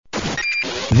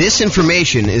This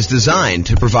information is designed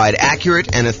to provide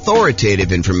accurate and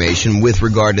authoritative information with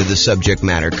regard to the subject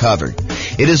matter covered.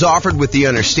 It is offered with the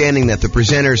understanding that the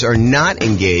presenters are not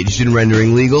engaged in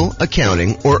rendering legal,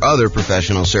 accounting, or other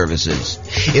professional services.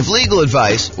 If legal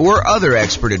advice or other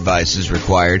expert advice is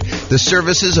required, the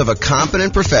services of a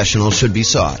competent professional should be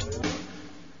sought.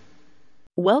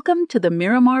 Welcome to the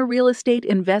Miramar Real Estate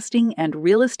Investing and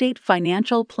Real Estate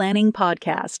Financial Planning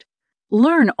Podcast.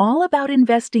 Learn all about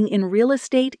investing in real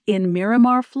estate in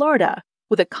Miramar, Florida,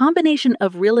 with a combination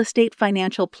of real estate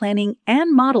financial planning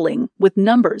and modeling with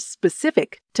numbers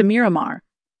specific to Miramar,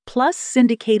 plus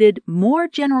syndicated, more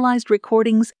generalized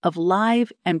recordings of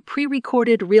live and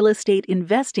pre-recorded real estate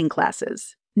investing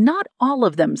classes, not all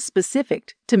of them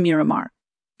specific to Miramar.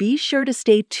 Be sure to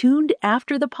stay tuned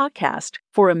after the podcast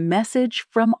for a message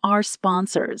from our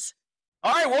sponsors.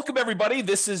 All right, welcome everybody.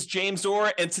 This is James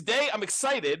Orr, and today I'm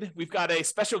excited. We've got a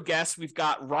special guest. We've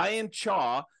got Ryan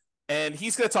Chaw, and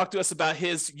he's going to talk to us about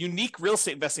his unique real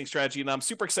estate investing strategy, and I'm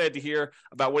super excited to hear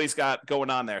about what he's got going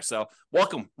on there. So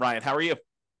welcome, Ryan. How are you?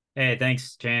 Hey,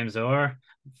 thanks, James Orr.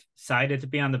 Excited to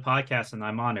be on the podcast, and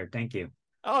I'm honored. Thank you.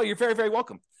 Oh, you're very, very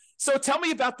welcome. So tell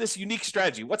me about this unique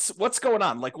strategy. What's going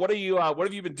on? Like, what have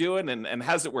you been doing, and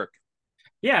how does it work?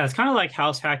 Yeah, it's kind of like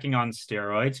house hacking on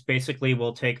steroids. Basically,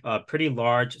 we'll take a pretty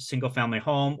large single-family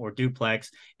home or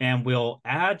duplex, and we'll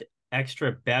add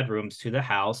extra bedrooms to the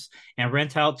house and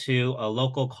rent out to a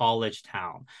local college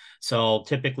town. So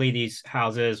typically, these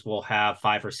houses will have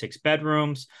 5 or 6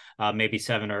 bedrooms, maybe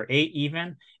 7 or 8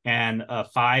 even, and a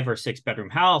 5 or 6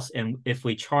 bedroom house. And if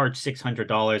we charge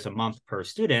 $600 a month per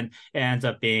student, it ends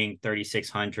up being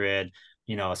 $3,600.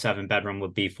 A 7-bedroom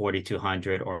would be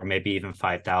 $4,200, or maybe even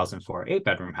 $5,000 for an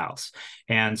 8-bedroom house.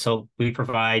 And so we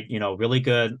provide, really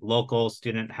good local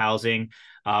student housing,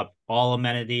 all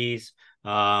amenities,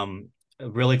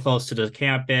 really close to the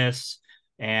campus.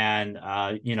 And,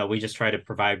 we just try to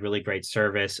provide really great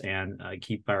service and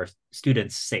keep our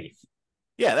students safe.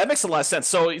 Yeah, that makes a lot of sense.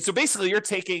 So basically you're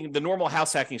taking the normal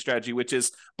house hacking strategy, which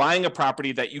is buying a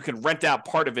property that you can rent out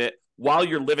part of it while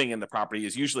you're living in the property,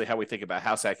 is usually how we think about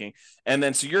house hacking. And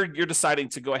then so you're deciding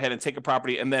to go ahead and take a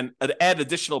property and then add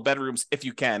additional bedrooms if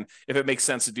you can, if it makes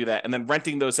sense to do that, and then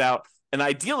renting those out. And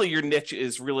ideally your niche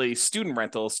is really student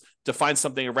rentals, to find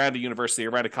something around a university,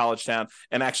 around a college town,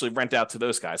 and actually rent out to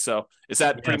those guys. So is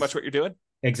that pretty much what you're doing?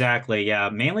 Exactly. Yeah.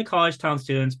 Mainly college town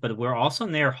students, but we're also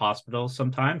near hospitals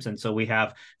sometimes. And so we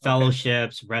have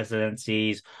fellowships,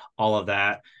 residencies, all of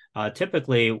that.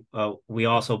 Typically, we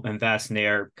also invest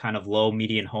near kind of low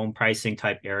median home pricing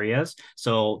type areas.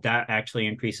 So that actually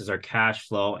increases our cash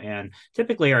flow. And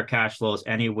typically our cash flow is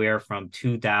anywhere from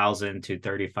 $2,000 to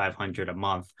 $3,500 a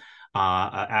month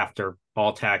after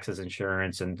all taxes,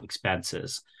 insurance, and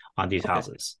expenses on these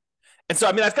houses. And so,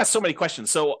 I've got so many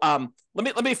questions. So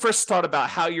let me first start about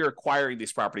how you're acquiring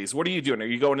these properties. What are you doing? Are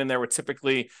you going in there with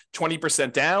typically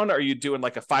 20% down? Are you doing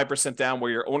like a 5% down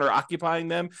where you're owner occupying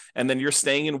them, and then you're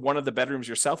staying in one of the bedrooms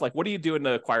yourself? Like, what are you doing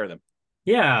to acquire them?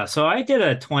 Yeah, so I did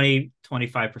a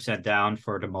 25% down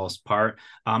for the most part.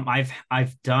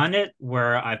 I've done it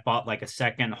where I bought like a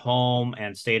second home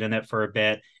and stayed in it for a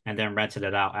bit and then rented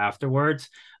it out afterwards.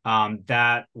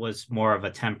 That was more of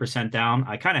a 10% down.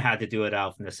 I kind of had to do it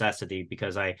out of necessity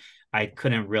because I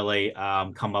couldn't really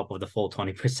come up with the full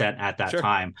 20% at that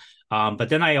time. But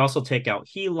then I also take out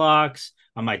HELOCs.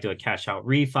 I might do a cash out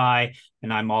refi,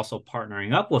 and I'm also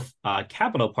partnering up with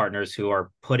capital partners who are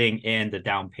putting in the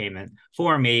down payment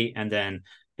for me. And then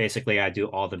basically I do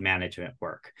all the management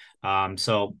work.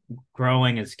 So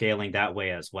growing and scaling that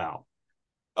way as well.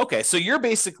 Okay, so you're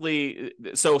basically,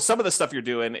 so some of the stuff you're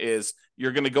doing is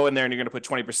you're going to go in there and you're going to put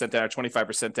 20% down or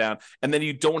 25% down, and then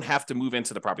you don't have to move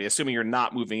into the property, assuming you're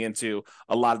not moving into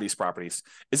a lot of these properties.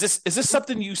 Is this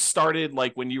something you started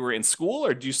like when you were in school,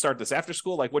 or do you start this after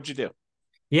school? Like, what'd you do?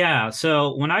 Yeah,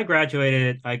 so when I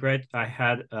graduated, I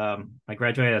graduated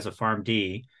as a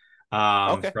PharmD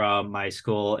from my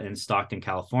school in Stockton,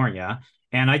 California.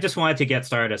 And I just wanted to get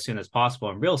started as soon as possible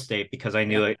in real estate because I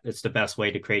knew it's the best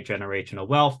way to create generational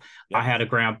wealth. I had a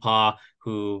grandpa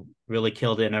who really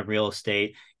killed it in real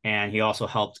estate, and he also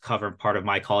helped cover part of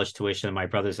my college tuition and my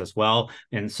brothers as well.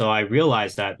 And so I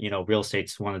realized that, real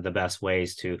estate's one of the best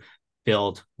ways to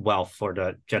build wealth for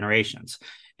the generations.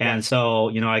 And so,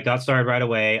 I got started right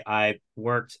away. I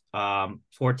worked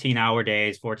 15-hour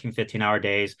days.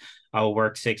 I would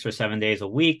work 6 or 7 days a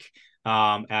week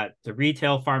at the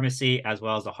retail pharmacy as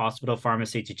well as the hospital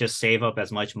pharmacy to just save up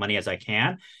as much money as I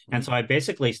can. And so I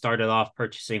basically started off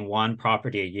purchasing one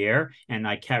property a year, and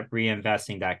I kept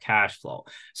reinvesting that cash flow.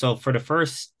 So for the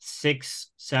first 6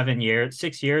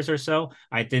 years or so,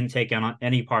 I didn't take on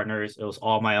any partners. It was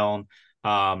all my own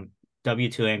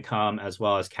W-2 income, as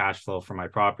well as cash flow for my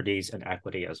properties and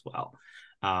equity as well.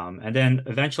 And then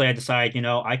eventually I decided,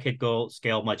 I could go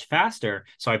scale much faster.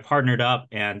 So I partnered up,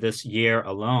 and this year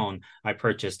alone, I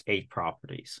purchased 8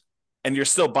 properties. And you're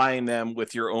still buying them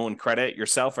with your own credit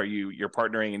yourself? You're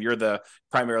partnering and you're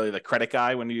primarily the credit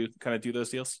guy when you kind of do those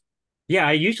deals? Yeah,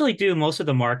 I usually do most of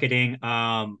the marketing.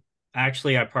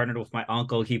 Actually, I partnered with my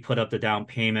uncle. He put up the down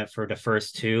payment for the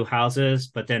first 2 houses,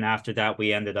 but then after that,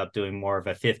 we ended up doing more of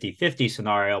a 50-50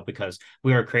 scenario because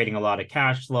we were creating a lot of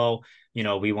cash flow.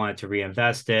 We wanted to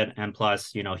reinvest it. And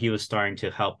plus, he was starting to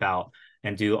help out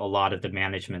and do a lot of the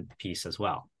management piece as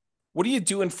well. What are you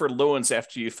doing for loans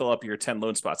after you fill up your 10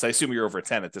 loan spots? I assume you're over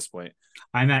 10 at this point.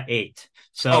 I'm at 8.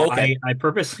 So okay. I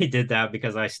purposely did that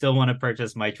because I still want to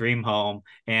purchase my dream home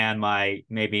and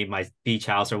maybe my beach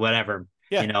house or whatever.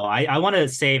 Yeah. I want to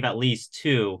save at least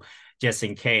 2 just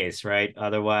in case, right?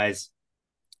 Otherwise,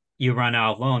 you run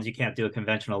out of loans. You can't do a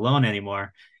conventional loan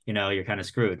anymore. You're kind of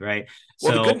screwed, right?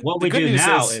 Well, so what we do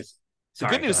now is the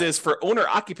good news is for owner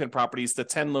occupant properties, the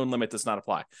 10 loan limit does not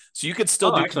apply. So you could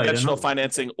still do conventional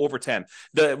financing over 10.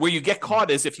 Where you get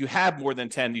caught is if you have more than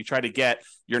 10, you try to get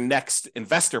your next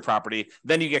investor property,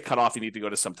 then you get cut off. You need to go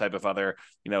to some type of other,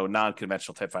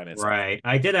 non-conventional type financing. Right.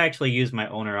 I did actually use my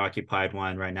owner occupied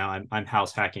one right now. I'm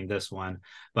house hacking this one,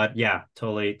 but yeah,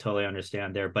 totally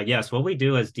understand there. But yes, what we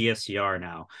do is DSCR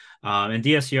now. In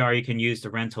DSCR, you can use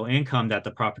the rental income that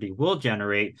the property will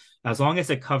generate as long as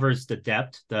it covers the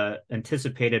debt, the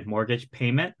anticipated mortgage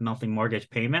payment, monthly mortgage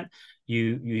payment.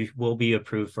 You will be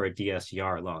approved for a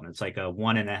DSCR loan. It's like a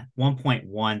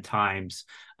 1.1 times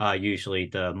usually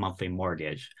the monthly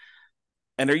mortgage.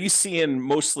 And are you seeing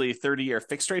mostly 30-year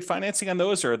fixed rate financing on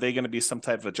those, or are they going to be some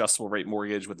type of adjustable rate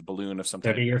mortgage with a balloon of some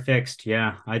type? 30-year fixed,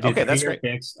 yeah. I do 30-year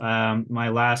fixed. My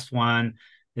last one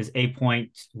is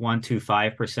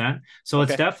 8.125%. So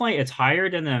it's higher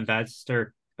than the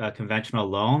investor conventional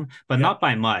loan, but not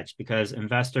by much, because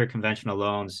investor conventional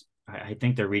loans, I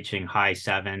think they're reaching high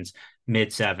 7s, mid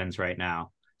 7s right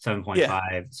now,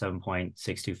 7.5,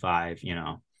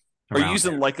 7.625, Are you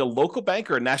using like a local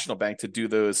bank or a national bank to do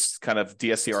those kind of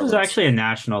DSCR loans? This is actually a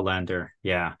national lender.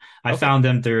 Yeah. I found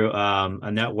them through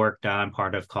a network that I'm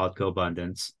part of called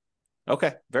GoBundance.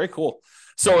 Okay. Very cool.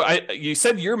 So you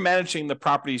said you're managing the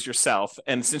properties yourself.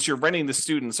 And since you're renting the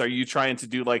students, are you trying to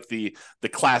do like the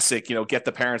classic, get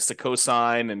the parents to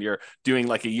co-sign, and you're doing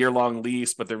like a year-long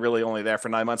lease, but they're really only there for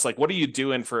 9 months? Like, what are you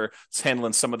doing for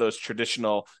handling some of those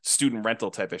traditional student rental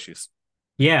type issues?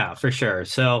 Yeah, for sure.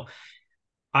 So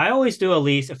I always do a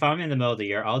lease. If I'm in the middle of the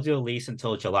year, I'll do a lease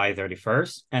until July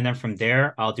 31st. And then from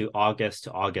there, I'll do August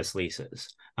to August leases.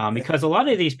 Because a lot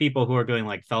of these people who are doing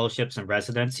like fellowships and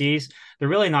residencies, they're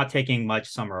really not taking much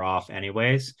summer off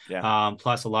anyways. Yeah.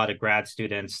 Plus a lot of grad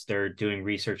students, they're doing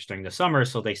research during the summer,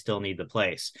 so they still need the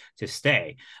place to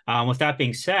stay. With that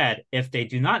being said, if they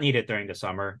do not need it during the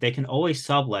summer, they can always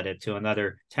sublet it to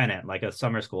another tenant, like a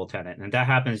summer school tenant. And that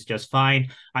happens just fine.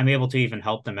 I'm able to even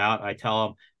help them out. I tell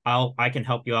them, I can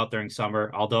help you out during summer,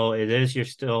 although it is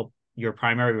your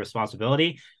primary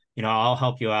responsibility. I'll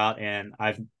help you out, and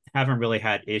haven't really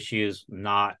had issues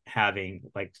not having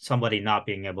like somebody not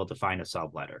being able to find a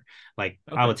subletter. Like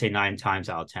I would say 9 times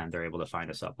out of 10, they're able to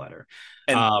find a subletter.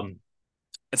 And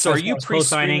so are you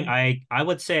co-signing? I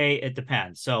would say it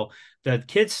depends. So the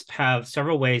kids have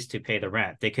several ways to pay the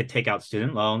rent. They could take out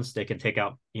student loans. They can take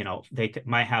out,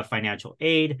 might have financial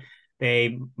aid.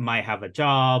 They might have a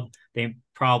job. The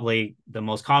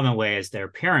most common way is their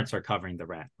parents are covering the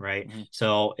rent, right? Mm-hmm.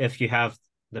 So if you have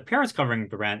the parents covering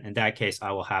the rent, in that case,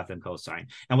 I will have them co-sign.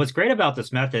 And what's great about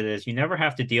this method is you never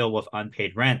have to deal with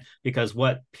unpaid rent, because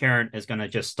what parent is going to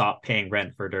just stop paying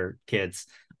rent for their kids'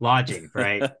 lodging,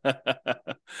 right?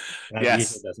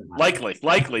 Yes, likely.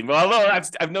 Well,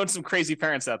 I've known some crazy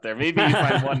parents out there. Maybe you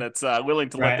find one that's willing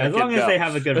to let their kid go. As long as they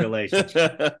have a good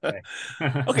relationship.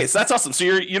 Okay, so that's awesome. So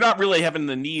you're not really having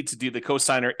the need to do the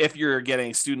co-signer if you're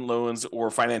getting student loans or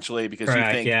financial aid, because you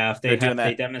think if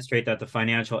they demonstrate that the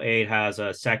financial aid has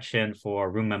a section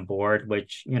for room and board,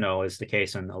 which is the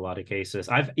case in a lot of cases.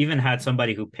 I've even had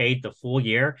somebody who paid the full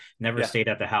year, never stayed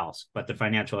at the house, but the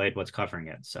financial aid was covering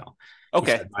it. So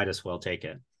said, might as well take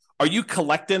it. Are you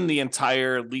collecting the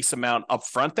entire lease amount up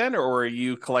front then, or are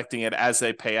you collecting it as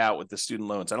they pay out with the student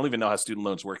loans? I don't even know how student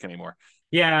loans work anymore.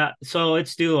 Yeah, so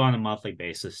it's due on a monthly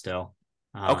basis still.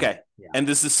 Yeah. And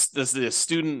does the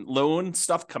student loan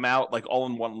stuff come out like all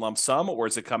in one lump sum, or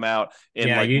does it come out in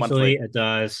usually monthly? It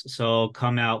does. So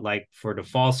come out like for the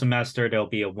fall semester, there'll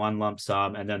be a one lump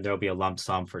sum, and then there'll be a lump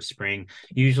sum for spring.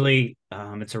 Usually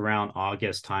it's around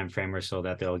August timeframe or so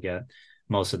that they'll get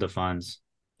most of the funds.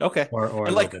 Okay. Or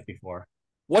a little bit before.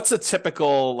 What's a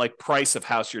typical like price of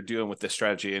house you're doing with this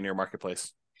strategy in your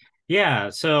marketplace? Yeah,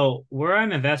 so where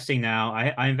I'm investing now,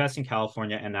 I invest in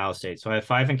California and out of state. So I have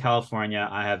five in California.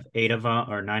 I have eight of them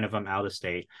or nine of them out of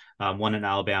state, one in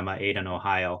Alabama, eight in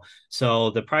Ohio. So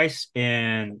the price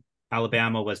in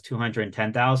Alabama was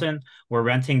 210,000. We're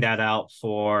renting that out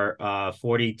for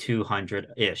 4,200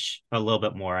 ish, a little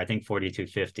bit more. I think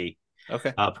 4,250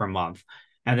 Okay. per month.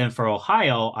 And then for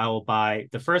Ohio, I will buy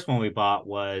the first one we bought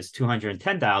was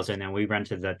 210,000, and we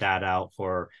rented that out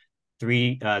for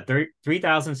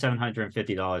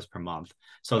 $3,750 per month.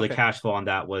 So the Okay. cash flow on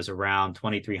that was around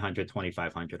 2,300,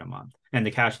 2,500 a month. And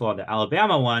the cash flow on the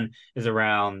Alabama one is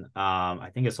around I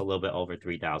think it's a little bit over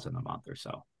 3,000 a month or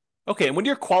so. Okay. And when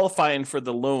you're qualifying for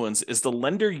the loans, is the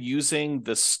lender using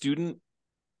the student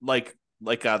like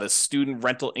the student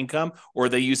rental income, or are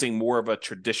they using more of a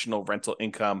traditional rental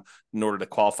income in order to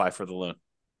qualify for the loan?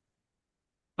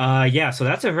 Yeah, so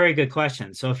that's a very good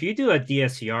question. So if you do a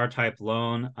DSCR type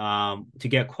loan, to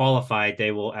get qualified,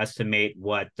 they will estimate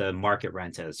what the market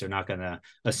rent is. They're not going to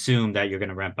assume that you're going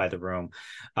to rent by the room.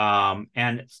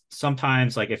 And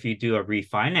sometimes, like if you do a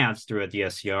refinance through a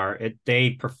DSCR,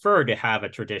 they prefer to have a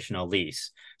traditional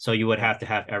lease. So you would have to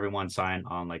have everyone sign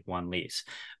on like one lease.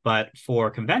 But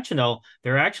for conventional,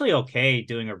 they're actually okay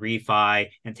doing a refi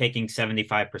and taking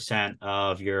 75%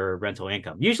 of your rental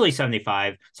income. Usually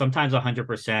 75, sometimes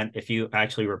 100% if you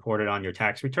actually report it on your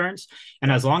tax returns.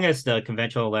 And as long as the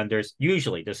conventional lenders,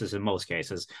 usually this is in most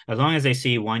cases, as long as they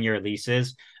see 1 year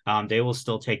leases, they will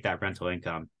still take that rental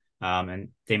income. And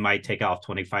they might take off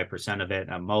 25% of it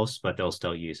at most, but they'll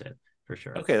still use it for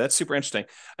sure. Okay, that's super interesting.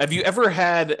 Have you ever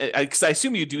had, because I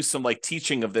assume you do some like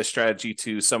teaching of this strategy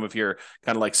to some of your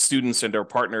kind of like students and their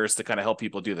partners to kind of help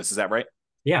people do this. Is that right?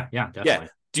 Yeah, Yeah. definitely.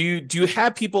 Do you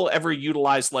have people ever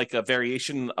utilize like a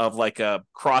variation of like a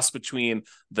cross between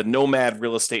the nomad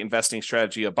real estate investing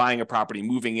strategy of buying a property,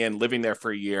 moving in, living there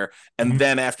for a year, and Mhm.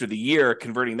 then after the year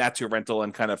converting that to a rental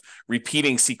and kind of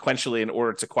repeating sequentially in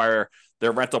order to acquire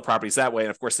their rental properties that way?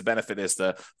 And of course, the benefit is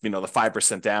the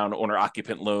 5% down owner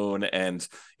occupant loan, and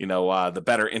the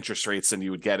better interest rates than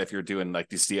you would get if you're doing like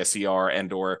these DSCR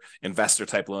and or investor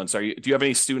type loans. Do you have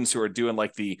any students who are doing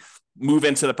like the move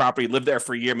into the property, live there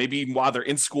for a year, maybe even while they're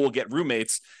in school, get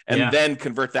roommates, and Yeah. then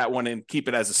convert that one and keep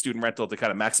it as a student rental to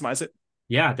kind of maximize it?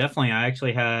 Yeah, definitely. I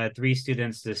actually had three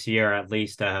students this year at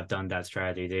least that have done that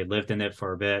strategy. They lived in it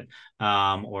for a bit,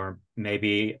 or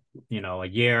maybe, a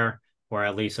year or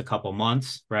at least a couple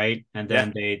months, right? And Yeah.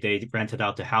 then they rented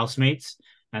out to housemates,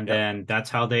 and Yep. then that's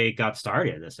how they got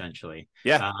started essentially.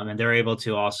 Yeah. And they're able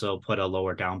to also put a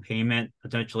lower down payment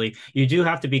potentially. You do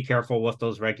have to be careful with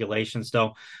those regulations,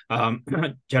 though. Um,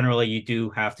 Generally, you do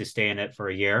have to stay in it for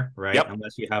a year, right? Yep.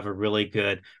 Unless you have a really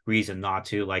good reason not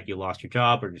to, like you lost your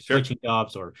job or you're Sure. switching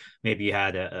jobs, or maybe you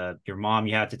had your mom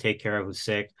you had to take care of who's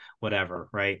sick, whatever,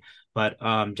 right? But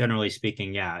generally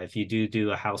speaking, yeah, if you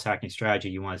do a house hacking strategy,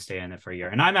 you want to stay in it for a year.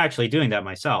 And I'm actually doing that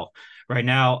myself right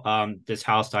now. This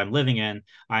house that I'm living in,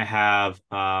 I have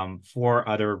four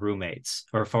other roommates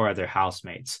or four other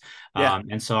housemates. Yeah.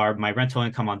 And so my rental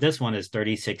income on this one is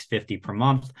 3,650 per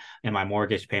month, and my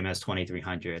mortgage payment is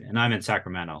 2,300. And I'm in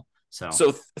Sacramento. So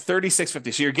So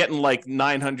 3650. So you're getting like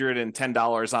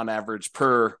 $910 on average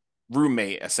per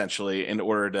roommate, essentially, in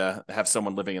order to have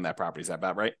someone living in that property. Is that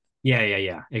about right?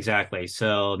 yeah, exactly.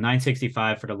 So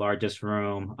 965 for the largest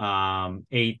room,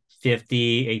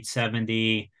 850,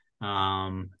 870,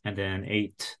 and then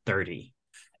 830.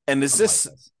 And is Something like this,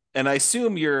 this. and I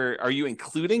assume are you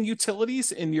including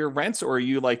utilities in your rents, or are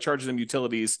you like charging them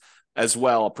utilities as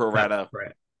well, pro rata?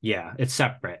 Separate. Yeah, it's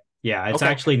separate. Yeah, it's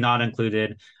Okay. actually not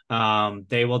included.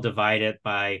 They will divide it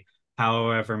by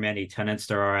however many tenants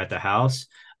there are at the house.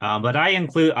 But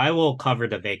I will cover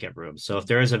the vacant room. So if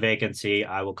there is a vacancy,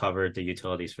 I will cover the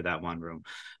utilities for that one room.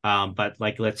 But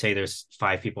like, let's say there's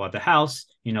five people at the house,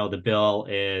 the bill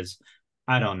is,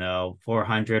 I don't know,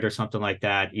 400 or something like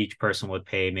that. Each person would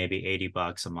pay maybe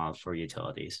 $80 a month for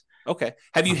utilities. Okay.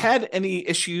 Have you Um, had any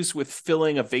issues with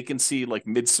filling a vacancy like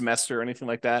mid semester or anything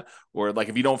like that? Or like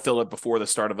if you don't fill it before the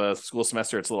start of a school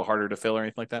semester, it's a little harder to fill or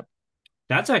anything like that?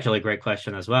 That's actually a great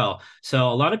question as well.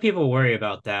 So a lot of people worry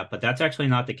about that, but that's actually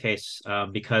not the case,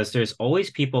 because there's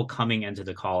always people coming into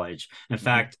the college. In Mm-hmm.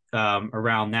 fact,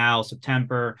 around now,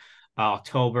 September,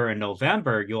 October, and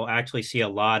November, you'll actually see a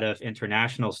lot of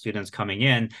international students coming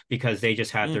in because they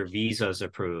just had Mm. their visas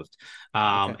approved.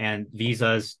 Okay. And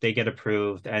visas, they get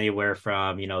approved anywhere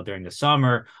from, during the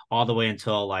summer all the way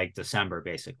until like December,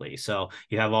 basically. So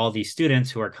you have all these students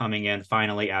who are coming in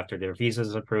finally after their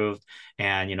visas approved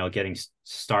and, getting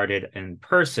started in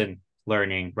person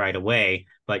learning right away.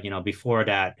 But before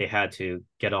that, they had to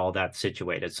get all that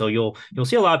situated. So you'll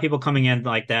see a lot of people coming in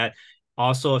like that.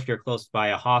 Also, if you're close by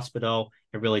a hospital,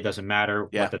 it really doesn't matter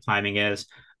Yeah. what the timing is.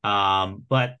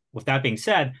 But with that being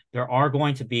said, there are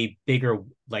going to be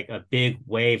like a big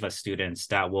wave of students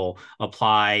that will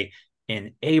apply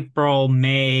in April,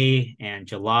 May, and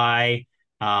July.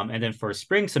 And then for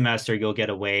spring semester, you'll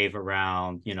get a wave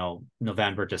around,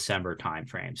 November, December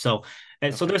timeframe. So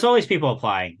there's always people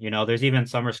applying. There's even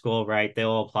summer school, right?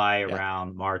 They'll apply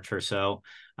around March or so.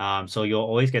 So you'll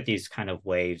always get these kind of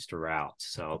waves throughout.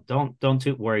 So don't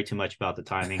worry too much about the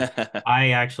timing.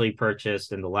 I actually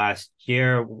purchased in the last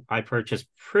year, I purchased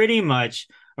pretty much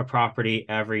a property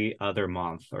every other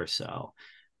month or so.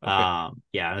 Okay.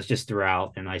 It was just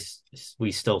throughout, and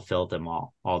we still filled them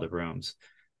all the rooms.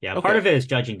 Yeah, part of it is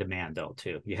judging demand though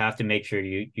too. You have to make sure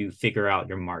you figure out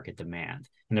your market demand,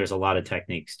 and there's a lot of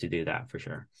techniques to do that for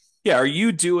sure. Yeah, are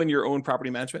you doing your own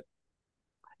property management?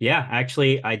 Yeah,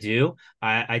 actually, I do.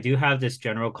 I do have this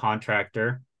general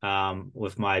contractor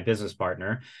with my business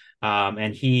partner,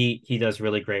 and he does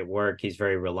really great work. He's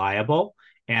very reliable,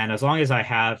 and as long as I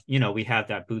have, we have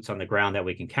that boots on the ground that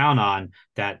we can count on,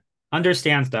 that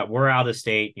understands that we're out of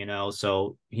state,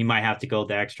 so he might have to go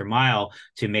the extra mile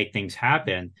to make things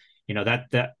happen.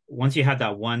 That once you have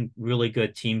that one really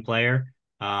good team player,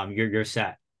 you're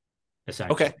set,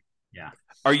 essentially. Okay. Yeah.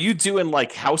 Are you doing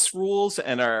like house rules,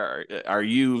 and are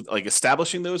you like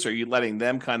establishing those? Or are you letting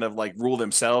them kind of like rule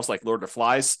themselves, like Lord of the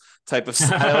Flies type of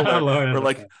style, or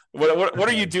like what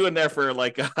are you doing there for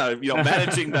like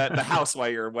managing the house while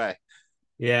you're away?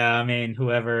 Yeah, I mean,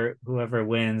 whoever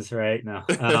wins, right? No.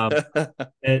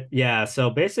 So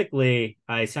basically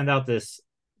I send out this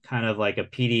kind of like a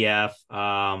PDF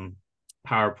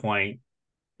PowerPoint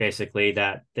basically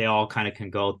that they all kind of can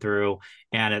go through,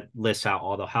 and it lists out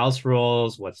all the house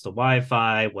rules, what's the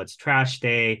Wi-Fi, what's trash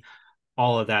day,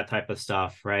 all of that type of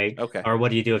stuff, right? Okay. Or what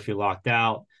do you do if you're locked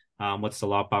out? What's the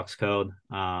lockbox code?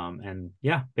 And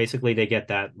yeah, basically they get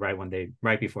that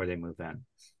right before they move in.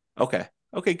 Okay,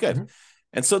 good. Mm-hmm.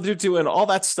 And so they're doing all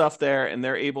that stuff there, and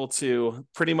they're able to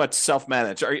pretty much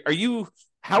self-manage. Are you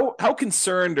how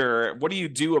concerned, or what do you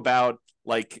do about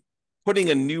like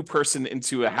putting a new person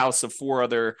into a house of 4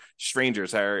 other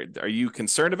strangers? Are you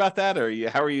concerned about that, or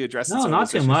how are you addressing No, some of not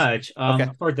those too issues? much. Okay.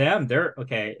 For them, they're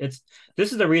okay.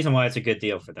 This is the reason why it's a good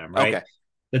deal for them, right? Okay.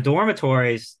 The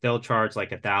dormitories, they'll charge like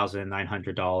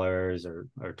 $1,900 or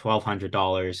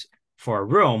 $1,200 for a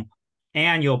room,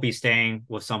 and you'll be staying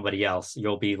with somebody else.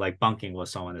 You'll be like bunking with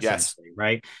someone Yes. essentially,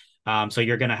 right? So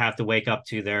you're gonna have to wake up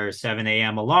to their 7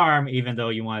 a.m. alarm, even though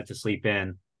you wanted to sleep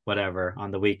in whatever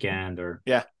on the weekend or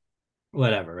Yeah.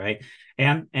 whatever, right?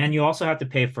 And you also have to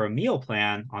pay for a meal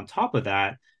plan on top of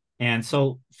that. And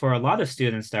so for a lot of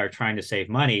students that are trying to save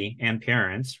money, and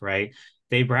parents, right,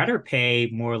 they'd rather pay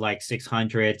more like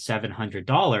 $600,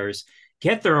 $700,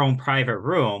 get their own private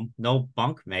room, no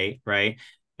bunkmate, right?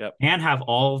 Yep. And have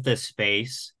all of this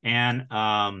space, and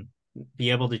be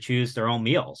able to choose their own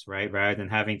meals, right? Rather than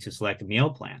having to select a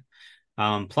meal plan.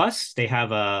 Plus, they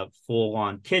have a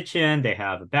full-on kitchen, they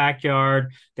have a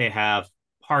backyard, they have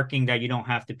parking that you don't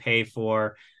have to pay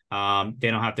for. They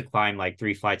don't have to climb like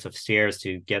 3 flights of stairs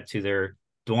to get to their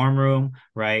dorm room,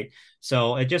 right?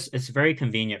 So it's very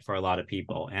convenient for a lot of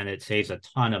people, and it saves a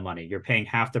ton of money. You're paying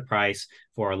half the price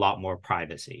for a lot more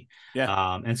privacy.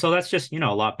 Yeah. And so that's just,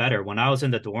 a lot better. When I was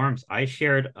in the dorms, I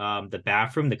shared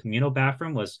the communal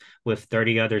bathroom was with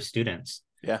 30 other students.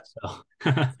 Yeah. So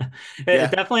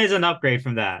it definitely is an upgrade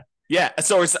from that. Yeah.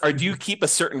 So do you keep a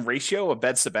certain ratio of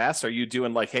beds to baths? Are you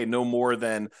doing like, hey, no more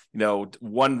than, 2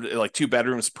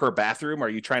 bedrooms per bathroom? Are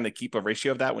you trying to keep a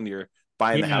ratio of that when you're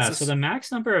buying the houses? So the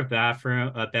max number of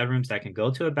bedrooms that can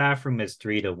go to a bathroom is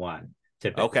 3 to 1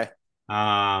 typically. Okay.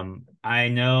 I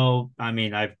know, I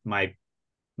mean,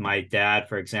 my dad,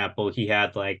 for example, he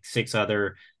had like 5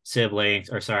 other siblings,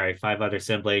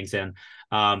 and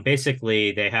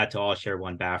basically they had to all share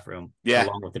one bathroom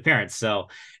along with the parents. So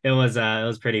it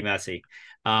was pretty messy.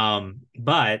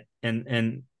 But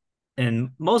in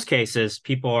most cases,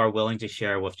 people are willing to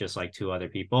share with just like 2 other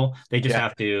people. They just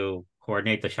have to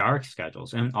coordinate the shower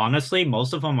schedules. And honestly,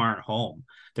 most of them aren't home.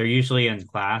 They're usually in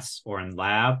class or in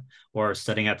lab or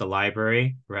studying at the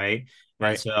library, right?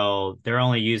 Right. And so they're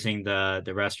only using the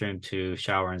restroom to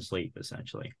shower and sleep,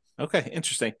 essentially. Okay,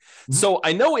 interesting. Mm-hmm. So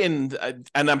I know and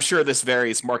I'm sure this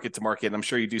varies market to market, and I'm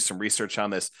sure you do some research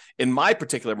on this. In my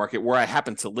particular market where I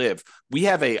happen to live, we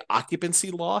have a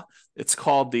occupancy law. It's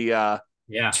called the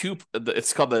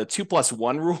it's called the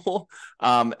 2+1 rule.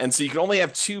 And so you can only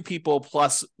have 2 people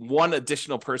plus 1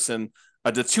 additional person,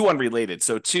 the 2 unrelated.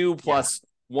 So 2 plus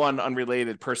one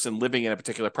unrelated person living in a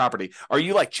particular property. Are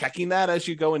you like checking that as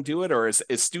you go and do it, or is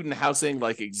student housing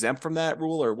like exempt from that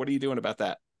rule, or what are you doing about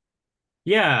that?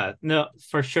 Yeah, no,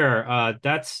 for sure.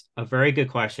 That's a very good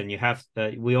question.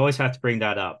 We always have to bring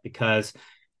that up because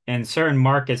in certain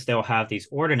markets, they'll have these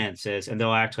ordinances and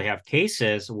they'll actually have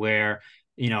cases where,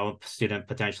 student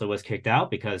potentially was kicked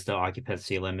out because the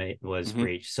occupancy limit was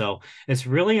breached. So it's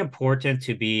really important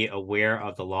to be aware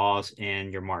of the laws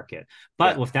in your market.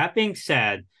 But with that being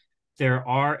said, there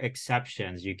are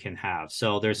exceptions you can have.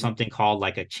 So there's something called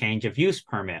like a change of use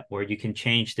permit where you can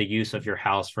change the use of your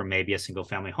house from maybe a single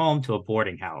family home to a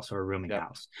boarding house or a rooming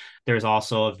house. There's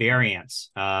also a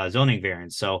variance, zoning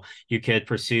variance. So you could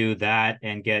pursue that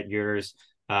and get yours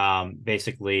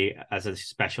basically as a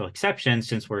special exception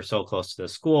since we're so close to the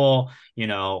school,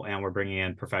 and we're bringing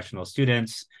in professional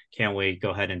students. Can we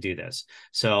go ahead and do this?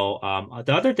 So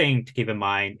the other thing to keep in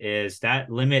mind is that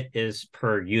limit is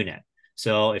per unit.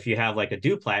 So if you have like a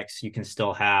duplex, you can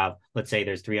still have, let's say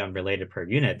there's 3 unrelated per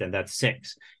unit, then that's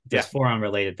 6. If there's 4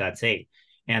 unrelated, that's 8.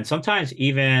 And sometimes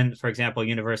even, for example,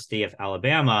 University of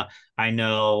Alabama, I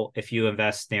know if you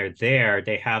invest near there,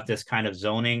 they have this kind of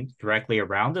zoning directly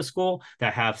around the school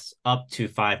that has up to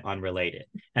 5 unrelated.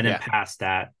 And then past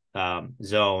that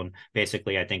zone,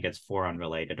 basically, I think it's 4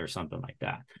 unrelated or something like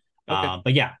that. Okay.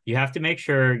 But yeah, you have to make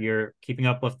sure you're keeping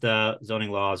up with the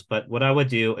zoning laws. But what I would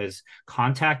do is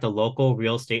contact a local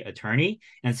real estate attorney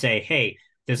and say, hey,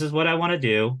 this is what I want to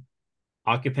do.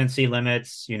 Occupancy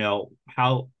limits,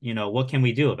 what can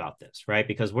we do about this, right?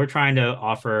 Because we're trying to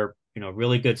offer,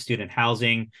 really good student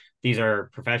housing. These are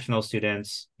professional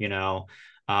students,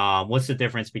 what's the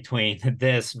difference between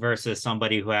this versus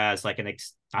somebody who has like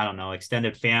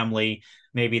extended family,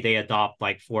 maybe they adopt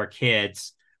like 4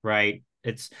 kids, right?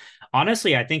 It's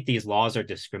honestly, I think these laws are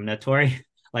discriminatory.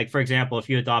 Like, for example, if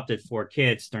you adopted 4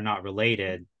 kids, they're not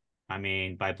related. I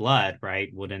mean, by blood, right?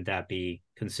 Wouldn't that be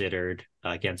considered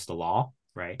against the law,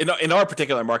 right? In our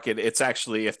particular market, it's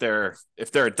actually if they're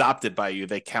adopted by you,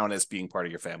 they count as being part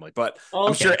of your family. But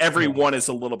I'm sure everyone is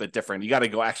a little bit different. You got to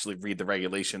go actually read the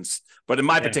regulations. But in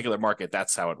my particular market,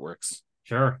 that's how it works.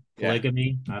 Sure.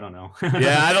 Polygamy. I don't know.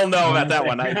 I don't know about that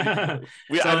one. I'm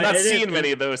not seeing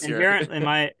many of those here. In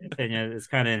my opinion, it's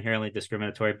kind of inherently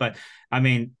discriminatory. But I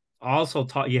mean, also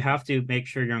you have to make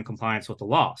sure you're in compliance with the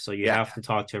law. So you have to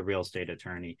talk to a real estate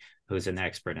attorney who's an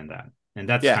expert in that. And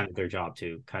that's kind of their job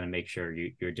to kind of make sure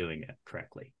you're doing it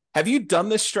correctly. Have you done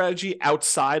this strategy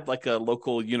outside like a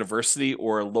local university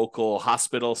or a local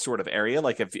hospital sort of area?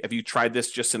 Like have you tried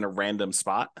this just in a random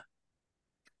spot?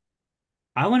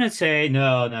 I wouldn't say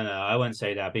no. I wouldn't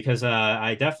say that because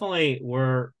I definitely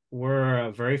we're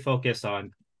very focused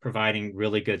on providing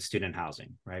really good student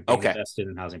housing, right? Being the best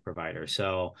student housing provider.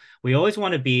 So we always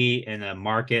want to be in a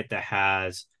market that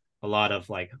has a lot of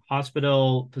like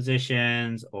hospital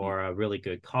positions or a really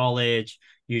good college.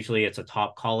 Usually it's a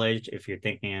top college. If you're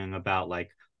thinking about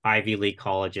like Ivy League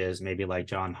colleges, maybe like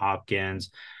Johns Hopkins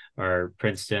or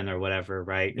Princeton or whatever,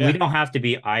 right? We don't have to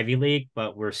be Ivy League,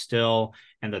 but we're still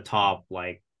in the top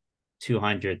like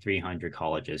 200, 300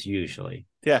 colleges usually.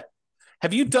 Yeah.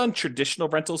 Have you done traditional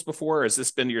rentals before, or has this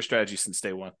been your strategy since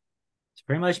day one? It's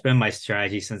pretty much been my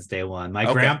strategy since day one.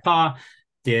 My grandpa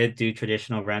did do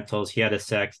traditional rentals. He had a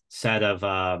set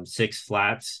of 6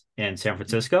 flats in San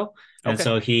Francisco. And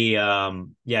so he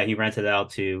rented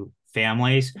out to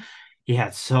families. He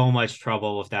had so much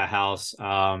trouble with that house.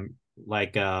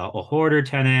 Like a hoarder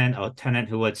tenant, a tenant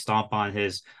who would stomp on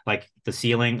his like the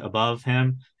ceiling above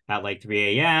him at like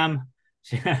 3 a.m.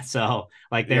 So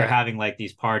like they're having like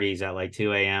these parties at like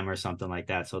 2 a.m. or something like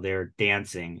that. So they're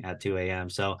dancing at 2 a.m.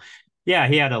 So yeah,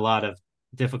 he had a lot of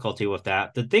difficulty with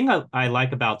that. The thing I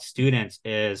like about students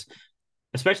is,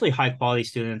 especially high quality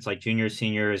students like juniors,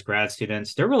 seniors, grad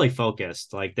students, they're really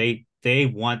focused. Like they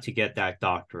want to get that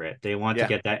doctorate. They want to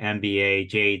get that MBA,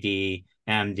 JD,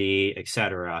 MD,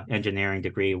 etc., engineering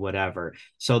degree, whatever.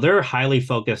 So they're highly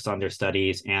focused on their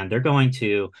studies and they're going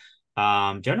to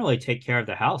generally take care of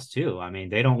the house too. I mean,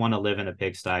 they don't want to live in a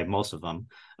pigsty, most of them.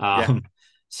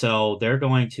 So they're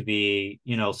going to be,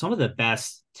 some of the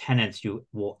best tenants you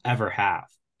will ever have,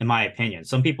 in my opinion.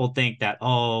 Some people think that,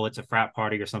 oh, it's a frat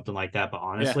party or something like that. But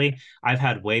honestly, I've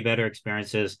had way better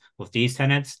experiences with these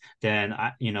tenants than,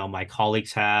 my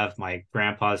colleagues have, my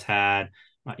grandpa's had,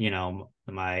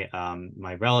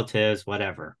 my relatives,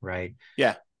 whatever. Right.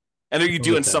 Yeah. And are you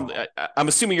doing something? I'm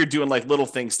assuming you're doing like little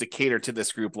things to cater to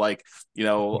this group, like,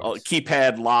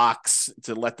 keypad locks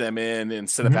to let them in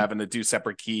instead of having to do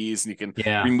separate keys, and you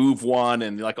can remove one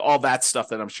and like all that stuff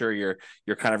that I'm sure you're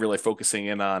kind of really focusing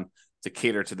in on. to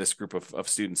cater to this group of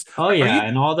students. Oh Are yeah, you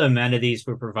and all the amenities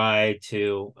we provide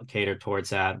to cater towards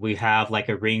that. We have like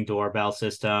a Ring doorbell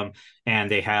system, and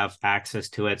they have access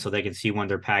to it so they can see when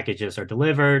their packages are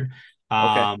delivered.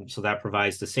 okay? So that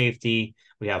provides the safety.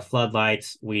 We have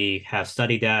floodlights. We have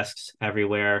study desks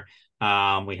everywhere.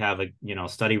 We have a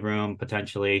study room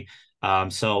potentially.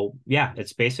 So yeah,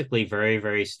 it's basically very,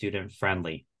 very student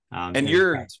friendly, And and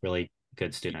attracts really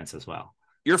good students as well.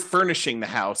 you're furnishing the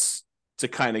house to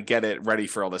kind of get it ready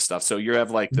for all this stuff. So you have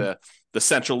like the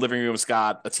central living room's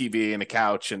got a TV and a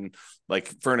couch and like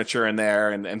furniture in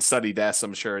there and study desks.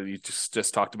 I'm sure you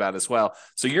just talked about as well.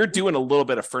 So you're doing a little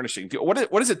bit of furnishing. What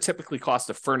does it typically cost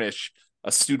to furnish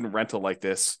a student rental like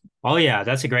this? Oh yeah,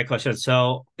 that's a great question.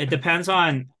 So it depends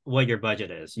on what your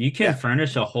budget is. You can Yeah.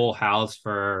 furnish a whole house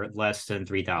for less than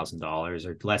 $3,000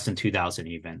 or less than 2,000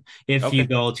 even. If you Okay.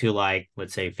 go to like,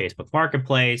 let's say Facebook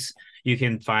Marketplace, you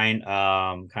can find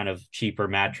kind of cheaper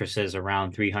mattresses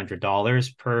around $300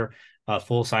 per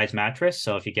full size mattress.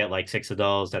 So if you get like six of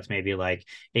those, that's maybe like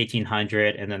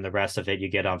 1,800, and then the rest of it you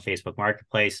get on Facebook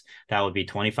Marketplace. That would be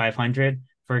 2,500,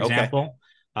 for Okay. example,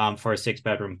 for a 6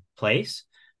 bedroom place.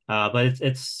 But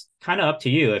it's kind of up to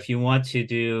you if you want to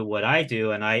do what I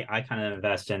do, and I kind of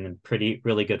invest in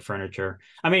really good furniture.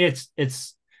 I mean,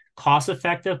 it's cost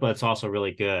effective, but it's also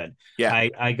really good. Yeah.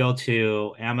 I go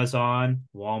to Amazon,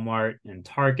 Walmart, and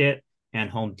Target and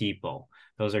Home Depot.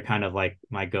 Those are kind of like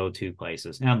my go-to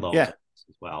places, and Lowe's Yeah.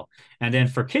 as well. And then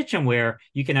for kitchenware,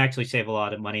 you can actually save a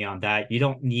lot of money on that. You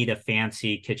don't need a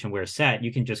fancy kitchenware set.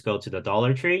 You can just go to the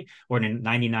Dollar Tree or the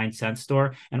 99-cent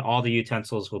store, and all the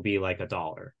utensils will be like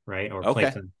 $1, right? Or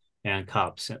plates Okay. and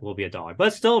cups will be $1, but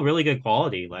it's still really good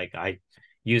quality. Like I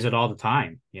use it all the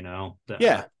time,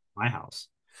 Yeah. my house.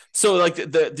 So like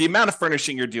the amount of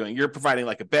furnishing you're doing, you're providing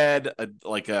like a bed,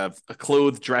 like a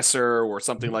clothes dresser or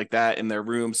something like that in their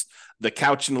rooms, the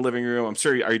couch in the living room. I'm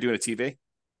sure. Are you doing a TV?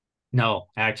 No,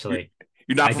 You're, actually,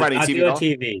 you're not I do providing a not TV do at a all?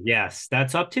 TV. Yes,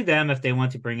 that's up to them if they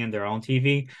want to bring in their own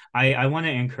TV. I want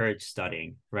to encourage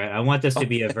studying, right? I want this to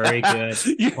be a very Okay. good,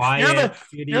 You're quiet,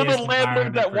 you're the studious landlord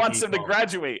environment that for wants them to people.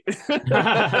 graduate.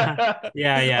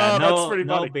 Yeah. Oh, that's No, pretty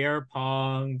no funny. beer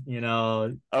pong,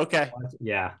 Okay.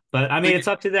 Yeah. But I So mean, it's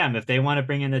up to them. If they want to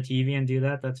bring in the TV and do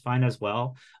that, that's fine as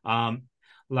well.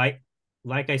 Like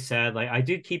like I said, like I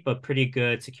do keep a pretty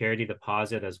good security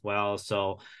deposit as well.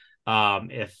 So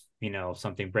if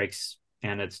something breaks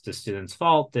and it's the student's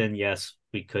fault, then yes,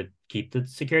 we could keep the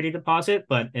security deposit.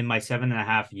 But in my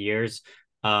 7.5 years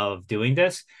of doing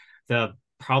this, the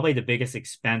probably the biggest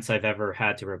expense I've ever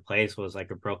had to replace was like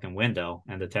a broken window,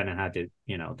 and the tenant had to,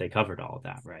 they covered all of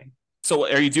that, right? so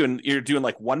you're doing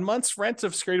like 1 month's rent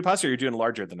of security deposit, or you're doing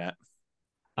larger than that?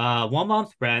 1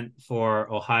 month rent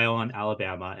for Ohio and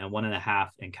Alabama, and 1.5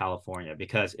 in California.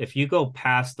 Because if you go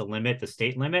past the limit, the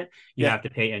state limit, you Yeah. have to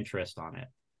pay interest on it.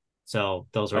 So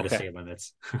those are the Okay. state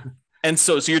limits. And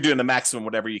so you're doing the maximum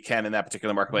whatever you can in that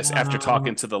particular marketplace after Uh,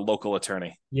 talking to the local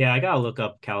attorney. yeah, I gotta look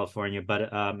up California, but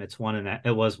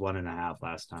it was 1.5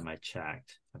 last time I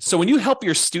checked, I So when believe. you help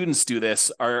your students do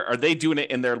this, are they doing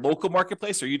it in their local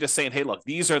marketplace? Or are you just saying, hey, look,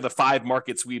 these are the 5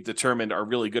 markets we've determined are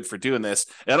really good for doing this.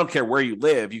 And I don't care where you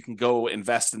live, you can go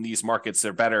invest in these markets.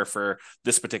 They're better for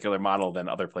this particular model than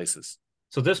other places.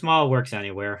 So this model works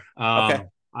anywhere. Okay.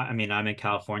 I mean, I'm in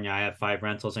California. I have 5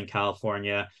 rentals in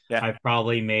California. Yeah. I've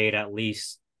probably made at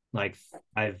least like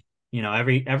I've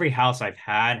every house I've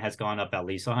had has gone up at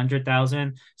least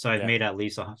 100,000. So I've Yeah. made at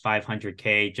least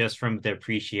 500K just from the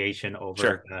appreciation over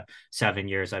Sure. the 7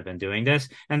 years I've been doing this.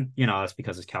 And that's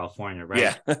because it's California,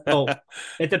 right? Yeah. So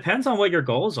it depends on what your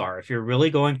goals are. If you're really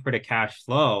going for the cash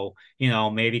flow,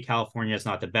 maybe California is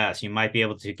not the best. You might be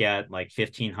able to get like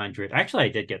 1,500. Actually, I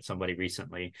did get somebody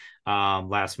recently,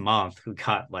 last month, who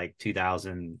got like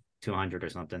 2,200 or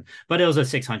something, but it was a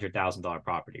 $600,000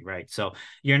 property, right? So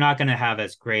you're not going to have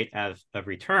as great of a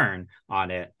return on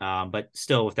it. But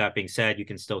still, with that being said, you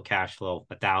can still cash flow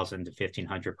 1,000 to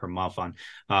 1,500 per month on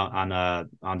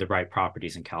the right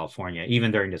properties in California, even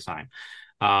during this time.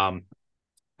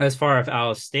 As far as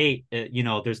out of state,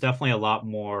 there's definitely a lot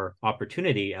more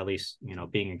opportunity, at least,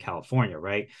 being in California,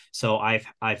 right? So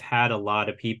I've had a lot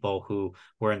of people who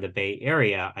were in the Bay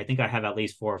Area. I think I have at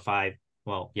least 4 or 5,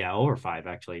 well, yeah, over 5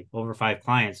 actually, over 5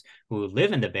 clients who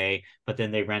live in the Bay, but then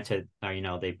they rented,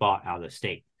 they bought out of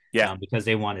state. Yeah. Because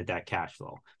they wanted that cash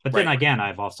flow. But then Right. again,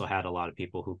 I've also had a lot of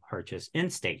people who purchase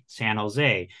in state, San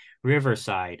Jose,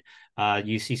 Riverside,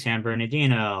 UC San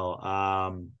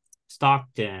Bernardino,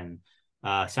 Stockton,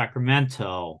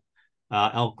 Sacramento,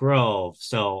 Elk Grove.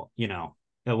 So,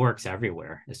 it works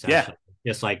everywhere, Yeah. essentially.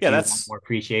 Just like, Yeah. do you want That's more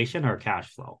appreciation or cash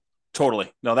flow?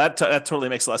 Totally. No, that totally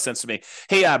makes a lot of sense to me.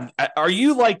 Hey, are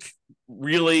you like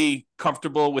really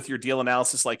comfortable with your deal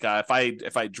analysis? Like,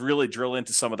 if I really drill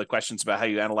into some of the questions about how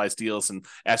you analyze deals and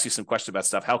ask you some questions about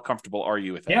stuff, how comfortable are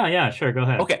you with that? Yeah, sure. Go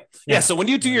ahead. Okay. Yeah. So when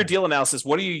you do your deal analysis,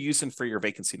 what are you using for your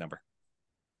vacancy number?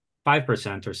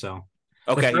 5% or so.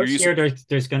 Okay. The first year,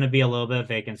 there's going to be a little bit of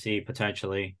vacancy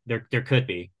potentially. There could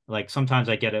be. Like sometimes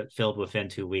I get it filled within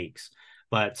 2 weeks,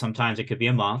 but sometimes it could be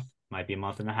a month, might be a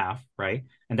month and a half, right?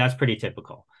 And that's pretty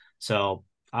typical. So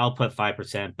I'll put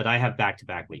 5%, but I have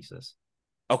back-to-back leases.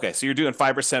 Okay, so you're doing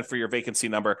 5% for your vacancy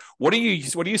number. What are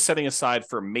you setting aside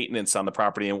for maintenance on the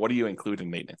property, and what do you include in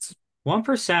maintenance?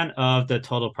 1% of the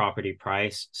total property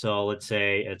price. So let's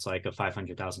say it's like a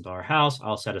 $500,000 house.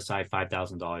 I'll set aside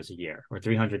 $5,000 a year, or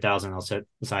 300,000. I'll set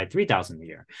aside 3,000 a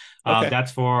year. Okay.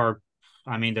 That's for,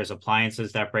 I mean, there's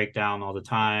appliances that break down all the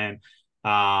time.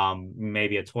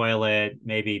 Maybe a toilet,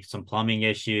 maybe some plumbing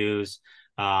issues.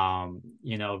 Every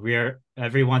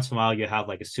once in a while you have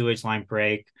like a sewage line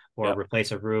break, or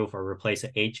replace a roof, or replace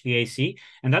an HVAC.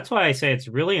 And that's why I say it's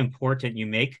really important you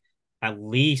make at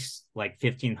least like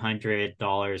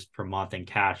 $1,500 per month in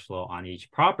cash flow on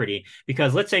each property.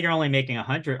 Because let's say you're only making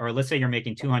 100, or let's say you're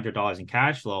making $200 in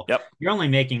cash flow. You're only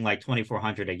making like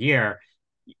 2,400 a year.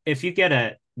 If you get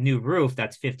a new roof,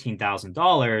 that's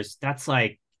 $15,000. That's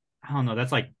like, I don't know,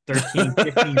 that's like 13,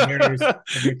 15 years of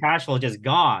your cash flow just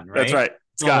gone, right? That's right.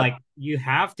 So like you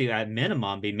have to at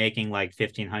minimum be making like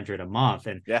 1,500 a month,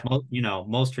 and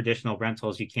most traditional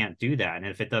rentals you can't do that. And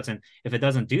if it doesn't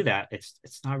do that,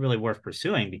 it's not really worth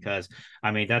pursuing, because I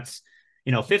mean that's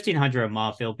 1,500 a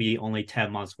month, it'll be only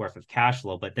 10 months worth of cash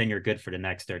flow, but then you're good for the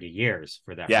next 30 years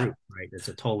for that roof, right? It's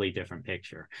a totally different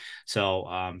picture.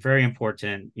 So very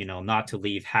important, not to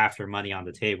leave half your money on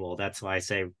the table. That's why I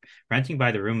say renting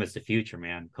by the room is the future,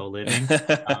 man. Co-living,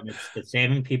 it's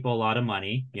saving people a lot of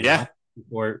money,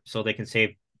 or so they can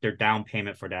save their down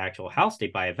payment for the actual house they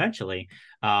buy eventually.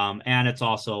 And it's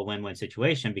also a win-win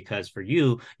situation, because for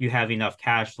you have enough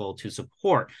cash flow to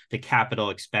support the capital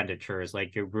expenditures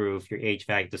like your roof, your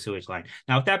HVAC, the sewage line.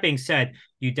 Now, with that being said,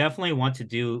 you definitely want to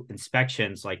do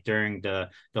inspections like during the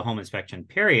home inspection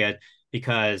period,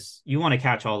 because you want to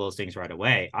catch all those things right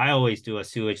away. I always do a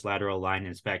sewage lateral line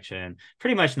inspection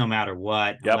pretty much no matter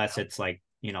what, unless it's like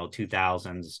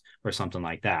 2000s or something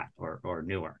like that, or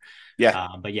newer.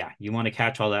 But you want to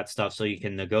catch all that stuff so you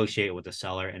can negotiate with the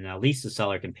seller, and at least the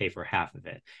seller can pay for half of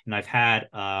it. And I've had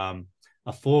a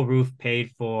full roof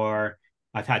paid for.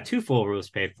 I've had 2 full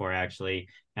roofs paid for, actually,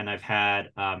 and I've had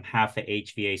half the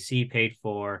HVAC paid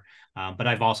for, but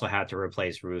I've also had to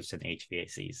replace roofs and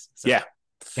HVACs.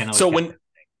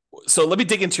 So let me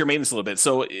dig into your maintenance a little bit.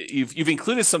 So you've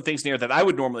included some things in here that I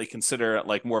would normally consider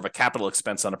like more of a capital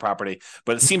expense on a property,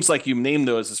 but it seems like you named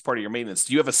those as part of your maintenance.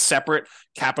 Do you have a separate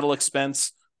capital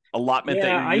expense allotment that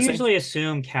you're using? I usually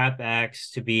assume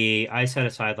CapEx to be, I set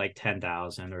aside like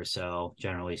 10,000 or so,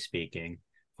 generally speaking.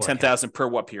 10,000 per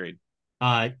what period?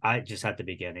 I just at the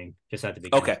beginning.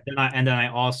 Okay. And then I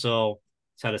also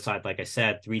set aside, like I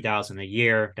said, 3,000 a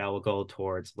year that will go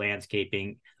towards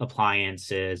landscaping,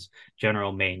 appliances,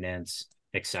 general maintenance,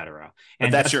 etc.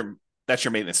 And that's your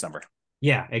maintenance number.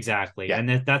 Yeah, exactly. Yeah.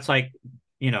 And that's like,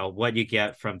 what you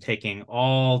get from taking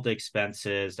all the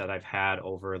expenses that I've had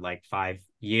over like 5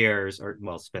 years, or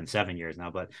well, it's been 7 years now,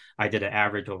 but I did an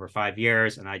average over 5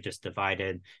 years, and I just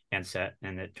divided and set,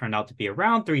 and it turned out to be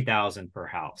around 3,000 per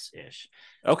house ish.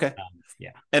 Okay.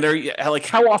 And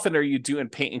how often are you doing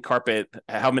paint and carpet?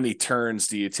 How many turns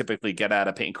do you typically get out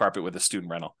of paint and carpet with a student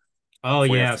rental? Oh,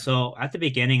 yeah. So at the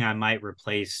beginning, I might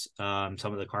replace some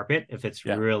of the carpet if it's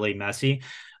really messy.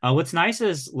 What's nice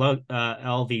is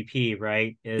LVP,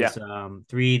 right, is $3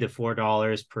 to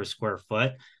 $4 per square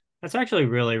foot. That's actually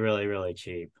really, really, really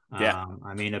cheap.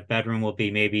 I mean, a bedroom will be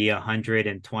maybe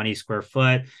 120 square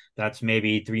foot. That's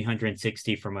maybe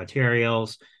 360 for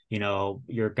materials.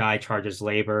 Your guy charges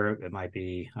labor. It might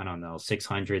be, I don't know,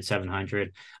 600,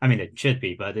 700. I mean, it should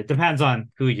be, but it depends on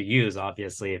who you use,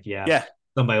 obviously. If you have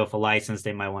somebody with a license,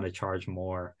 they might want to charge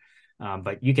more.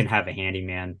 But you can have a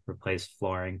handyman replace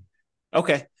flooring.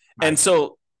 Okay. And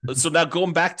so now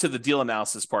going back to the deal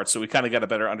analysis part, so we kind of got a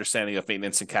better understanding of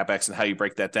maintenance and CapEx and how you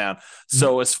break that down.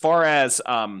 So as far as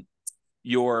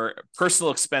your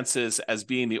personal expenses as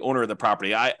being the owner of the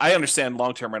property, I understand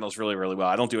long-term rentals really, really well.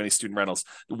 I don't do any student rentals.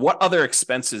 What other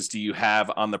expenses do you have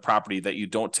on the property that you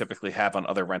don't typically have on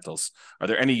other rentals? Are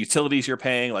there any utilities you're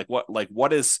paying?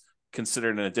 What is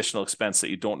considered an additional expense that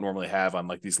you don't normally have on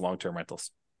like these long-term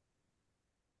rentals?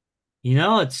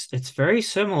 It's very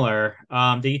similar.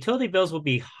 The utility bills will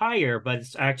be higher, but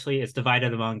it's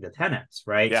divided among the tenants,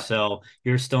 right? So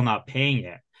you're still not paying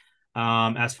it.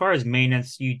 As far as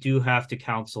maintenance, you do have to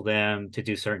counsel them to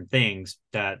do certain things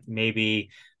that maybe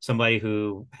somebody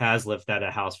who has lived at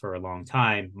a house for a long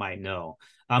time might know.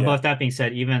 But Yeah. with that being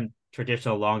said, even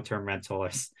traditional long-term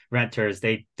renters,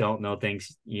 they don't know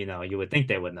things, you would think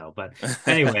they would know. But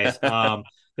anyways,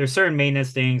 there's certain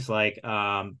maintenance things like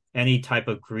any type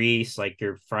of grease, like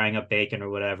you're frying up bacon or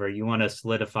whatever, you want to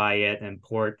solidify it and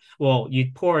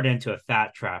you pour it into a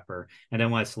fat trapper, and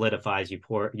then when it solidifies, you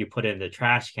put it in the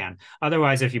trash can.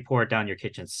 Otherwise, if you pour it down your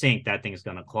kitchen sink, that thing's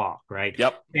gonna clog, right?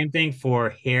 Yep. Same thing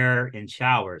for hair in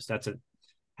showers.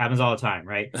 Happens all the time,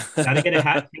 right? Got to get a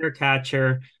hair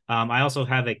catcher. I also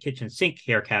have a kitchen sink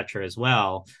hair catcher as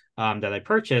well, that I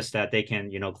purchased that they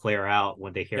can, clear out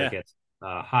when the hair Yeah. gets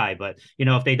high. But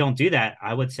if they don't do that,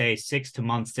 I would say 6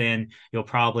 months in, you'll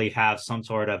probably have some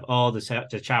sort of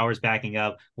the shower's backing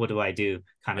up. What do I do?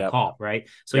 Kind of Yep. call, right?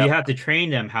 So you have to train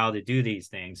them how to do these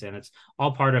things, and it's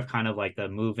all part of kind of like the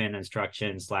move-in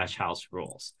instructions / house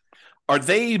rules. Are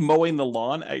they mowing the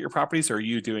lawn at your properties, or are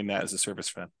you doing that as a service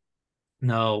fan?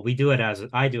 No, I do it as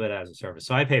a service.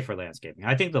 So I pay for landscaping.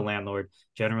 I think the landlord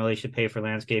generally should pay for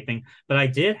landscaping, but I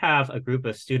did have a group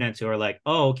of students who are like,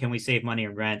 "Oh, can we save money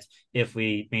in rent if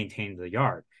we maintain the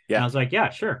yard?" And I Yeah. was like, "Yeah,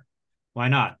 sure. Why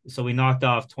not?" So we knocked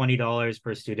off $20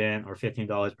 per student or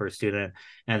 $15 per student,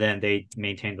 and then they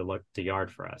maintained the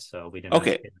yard for us. So we didn't have to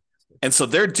Okay. pay. And so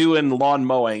they're doing lawn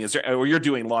mowing. Or you're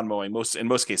doing lawn mowing in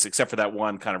most cases, except for that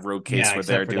one kind of road case Yeah, where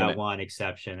they're except for doing that it. one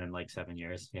exception in like 7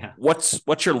 years. Yeah.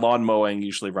 What's your lawn mowing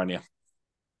usually run you?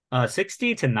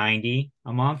 60 to 90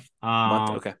 a month. A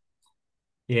month? Okay.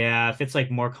 Yeah, if it's like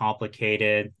more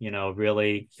complicated,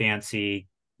 really fancy,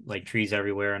 like trees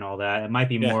everywhere and all that, it might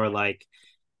be Yeah. more like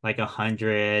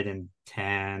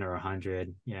 110 or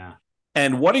 100. Yeah.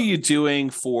 And what are you doing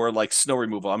for like snow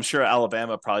removal? I'm sure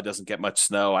Alabama probably doesn't get much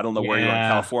snow. I don't know where you are in Yeah.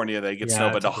 California they get snow,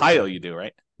 Yeah, but it's a good Ohio question. you do,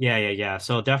 right? Yeah.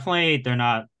 So definitely they're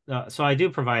not so I do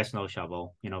provide a snow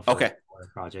shovel, Okay. for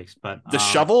projects, but The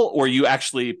shovel, or you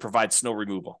actually provide snow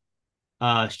removal?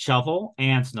 shovel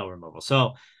and snow removal.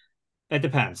 So it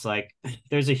depends. Like,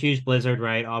 there's a huge blizzard,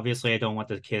 right? Obviously, I don't want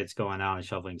the kids going out and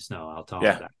shoveling snow. I'll tell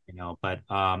them Yeah. that, But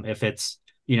if it's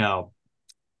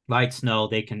light snow,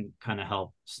 they can kind of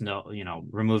help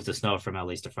remove the snow from at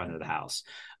least the front of the house.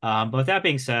 But with that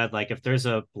being said, like if there's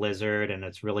a blizzard and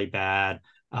it's really bad,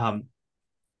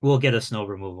 we'll get a snow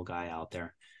removal guy out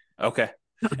there. Okay.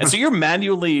 And so you're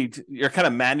kind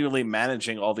of manually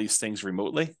managing all these things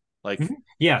remotely? Like,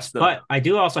 Yes, so, but I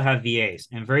do also have VAs,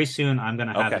 and very soon I'm going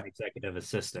to have okay. an executive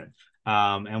assistant.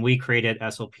 And we created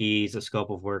SOPs, a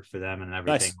scope of work for them, and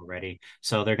everything Nice. already.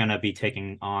 So they're going to be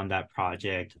taking on that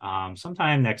project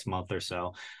sometime next month or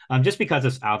so. Just because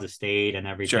it's out of state and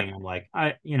Sure. everything, I'm like,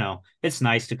 it's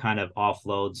nice to kind of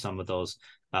offload some of those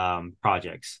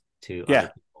projects to other Yeah.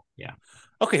 people. Yeah.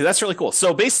 Okay, that's really cool.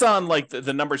 So based on like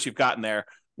the numbers you've gotten there,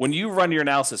 when you run your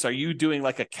analysis, are you doing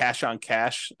like a cash on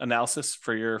cash analysis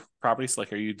for your properties?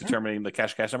 Like, are you determining the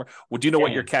cash number? Would you know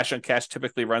what Yeah. your cash on cash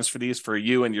typically runs for these for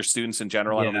you and your students in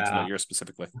general? I don't need to know Yeah. yours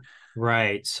specifically.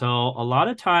 Right. So a lot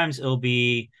of times it'll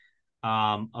be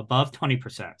above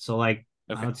 20%. So like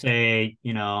I Okay. would say,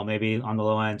 maybe on the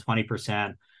low end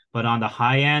 20%, but on the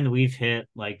high end we've hit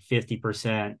like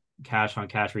 50% cash on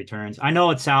cash returns. I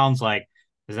know it sounds like,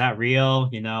 is that real?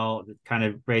 It kind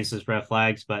of raises red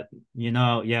flags, but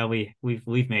yeah,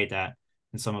 we've made that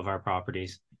in some of our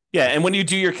properties. Yeah, and when you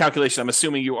do your calculation, I'm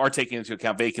assuming you are taking into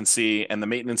account vacancy and the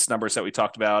maintenance numbers that we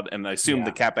talked about, and I assume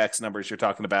the Yeah. CapEx numbers you're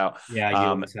talking about, Yeah, you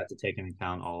always have to take into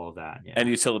account all of that. and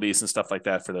Yeah. utilities and stuff like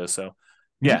that for those. So Mhm.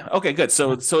 yeah, okay, good.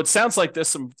 So Yeah. it sounds like there's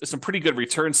some pretty good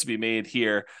returns to be made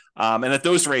here, and at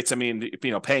those rates, I mean,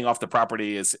 paying off the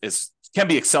property is can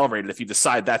be accelerated if you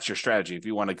decide that's your strategy. If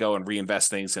you want to go and reinvest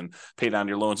things and pay down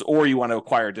your loans, or you want to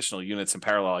acquire additional units in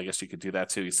parallel, I guess you could do that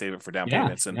too. You save it for down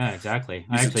payments and Yeah, exactly.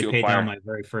 I use it actually to paid down acquire. my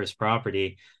very first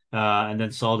property, and then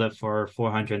sold it for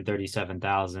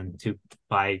 437,000 to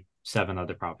buy 7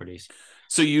 other properties.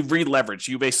 So you re-leveraged.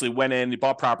 You basically went in, you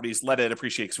bought properties, let it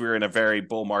appreciate because we were in a very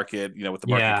bull market, with the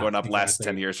market Yeah, going up last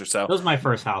 10 exactly. years or so. That was my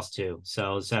first house too,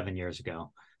 so 7 years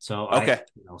ago. So Okay.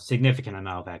 significant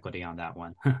amount of equity on that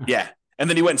one. Yeah. And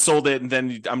then you went and sold it. And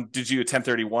then did you a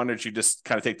 1031 or did you just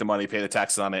kind of take the money, pay the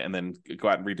taxes on it, and then go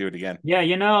out and redo it again? Yeah,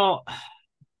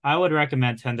 I would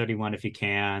recommend 1031 if you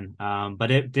can, but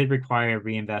it did require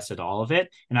reinvested all of it,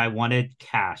 and I wanted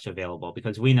cash available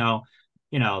because we know,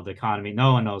 the economy.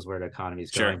 No one knows where the economy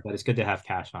is going, Sure. but it's good to have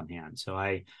cash on hand. So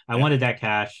I Yeah. wanted that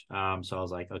cash, so I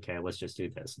was like, okay, let's just do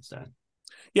this instead.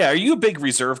 Yeah. Are you a big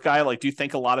reserve guy? Like, do you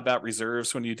think a lot about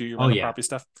reserves when you do your Oh rental yeah, property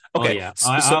stuff? oh Okay. yeah.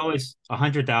 I So always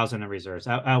 100,000 in reserves.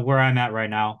 Where I'm at right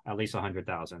now, at least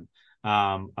 100,000.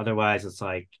 Otherwise, it's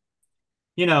like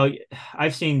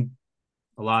I've seen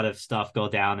a lot of stuff go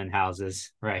down in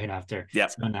houses right after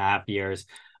Yep. 7.5 years.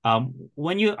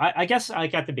 I guess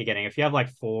like at the beginning, if you have like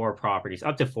up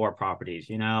to four properties,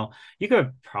 you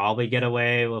could probably get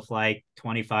away with like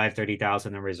 25,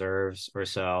 30,000 in reserves or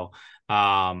so.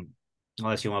 Um,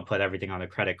 Unless you want to put everything on a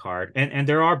credit card. And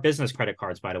there are business credit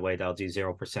cards, by the way, that'll do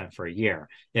 0% for a year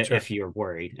Sure. if you're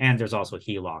worried. And there's also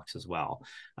HELOCs as well,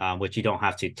 which you don't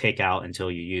have to take out until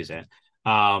you use it.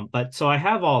 But so I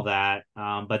have all that.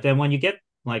 But then when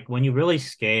you really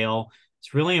scale,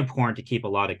 it's really important to keep a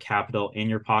lot of capital in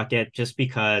your pocket just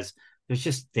because there's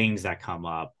just things that come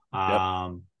up.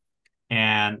 Yep.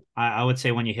 And I would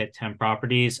say when you hit 10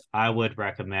 properties, I would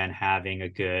recommend having a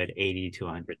good 80 to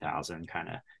 100,000 kind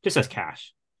of just as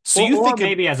cash. So you think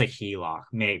maybe as a HELOC,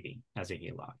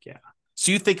 yeah.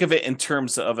 So you think of it in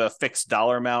terms of a fixed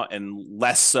dollar amount and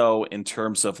less so in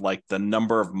terms of like the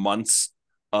number of months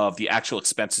of the actual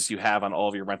expenses you have on all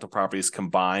of your rental properties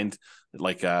combined,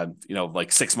 like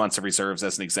like 6 months of reserves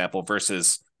as an example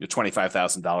versus your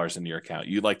 $25,000 in your account.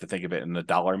 You like to think of it in the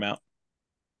dollar amount?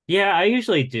 Yeah, I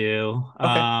usually do.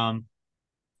 Okay.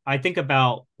 I think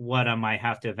about what I might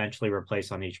have to eventually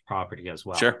replace on each property as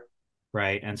well. Sure.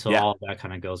 Right. And so Yeah. all of that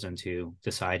kind of goes into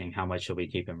deciding how much should we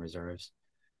keep in reserves.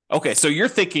 Okay. So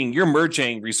you're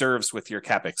merging reserves with your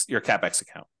CapEx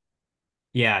account.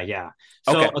 Yeah.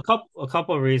 So Okay. a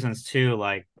couple of reasons too,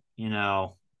 like,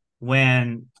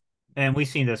 when and we've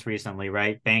seen this recently,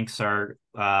 right? Banks are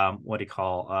what do you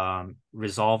call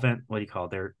resolvent? What do you call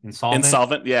it? They're insolvent.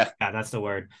 Insolvent, yeah. Yeah, that's the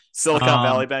word. Silicon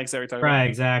Valley banks every time. Right,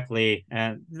 exactly.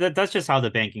 And that's just how the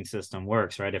banking system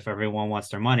works, right? If everyone wants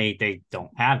their money, they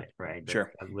don't have it, right? Sure.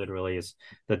 That literally is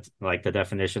the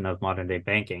definition of modern day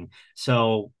banking.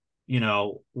 So,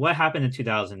 what happened in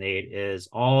 2008 is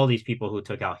all these people who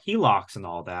took out HELOCs and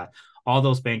all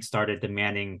those banks started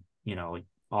demanding,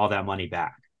 all that money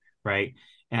back, right?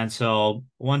 And so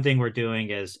one thing we're doing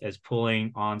is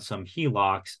pulling on some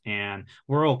HELOCs, and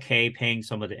we're okay paying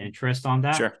some of the interest on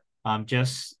that, Sure.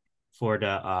 just for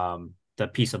the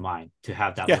peace of mind to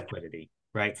have that Yeah. liquidity,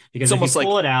 right? Because It's if you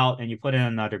pull like it out and you put it in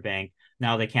another bank,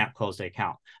 now they can't close the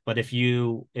account. But if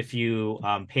you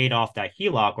paid off that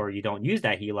HELOC or you don't use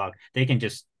that HELOC, they can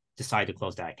just decide to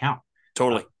close that account.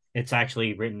 totally. It's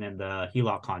actually written in the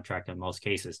HELOC contract in most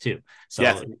cases too. So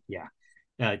Yeah. if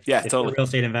Yeah, you're totally. a real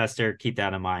estate investor, keep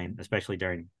that in mind, especially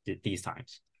during these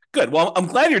times. Good. Well, I'm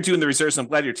glad you're doing the reserves. I'm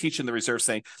glad you're teaching the reserves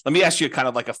thing. Let me ask you kind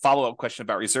of like a follow-up question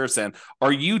about reserves then.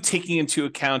 Are you taking into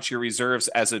account your reserves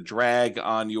as a drag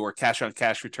on your cash on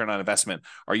cash return on investment?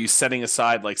 Are you setting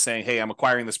aside like saying, hey, I'm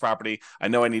acquiring this property. I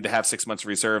know I need to have 6 months of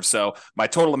reserve. So my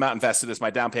total amount invested is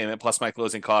my down payment plus my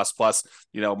closing costs plus,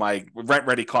 my rent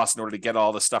ready costs in order to get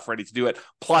all the stuff ready to do it.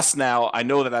 Plus now I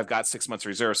know that I've got 6 months of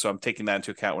reserve. So I'm taking that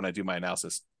into account when I do my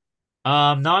analysis. No,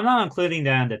 I'm not including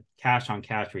that in the cash on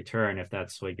cash return if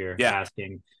that's what you're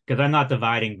asking, because I'm not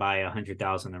dividing by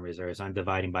 100,000 in reserves. I'm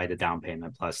dividing by the down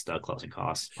payment plus the closing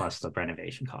costs plus the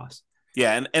renovation costs.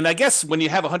 Yeah, and I guess when you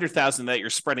have 100,000 that you're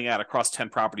spreading out across 10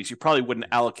 properties, you probably wouldn't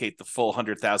allocate the full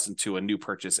 100,000 to a new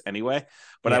purchase anyway.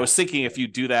 But I was thinking if you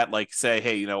do that, like say,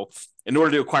 hey, in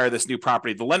order to acquire this new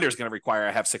property, the lender is going to require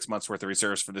I have 6 months worth of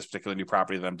reserves for this particular new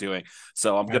property that I'm doing.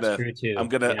 So I'm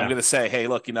gonna say, hey,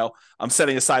 look, I'm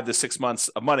setting aside the 6 months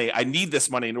of money. I need this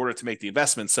money in order to make the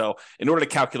investment. So in order to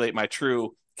calculate my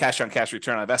true cash on cash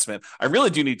return on investment, I really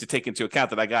do need to take into account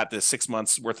that I got this 6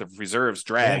 months worth of reserves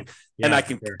drag, and I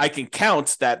can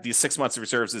count that these 6 months of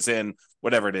reserves is in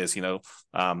whatever it is, your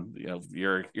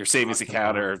savings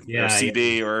account or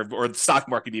CD or the stock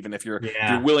market, even if you're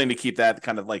willing to keep that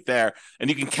kind of like there, and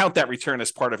you can count that return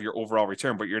as part of your overall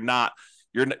return, but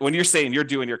when you're saying you're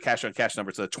doing your cash on cash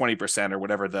number to 20% or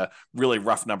whatever the really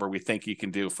rough number we think you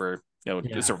can do for,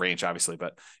 it's a range obviously,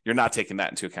 but you're not taking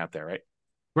that into account there, right?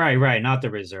 Right. Not the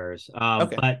reserves.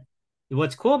 Okay. But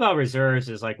what's cool about reserves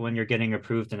is like when you're getting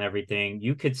approved and everything,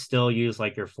 you could still use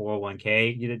like your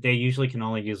 401k. They usually can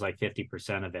only use like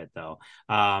 50% of it though.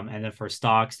 And then for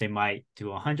stocks, they might do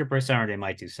 100% or they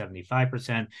might do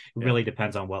 75%. It really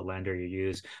depends on what lender you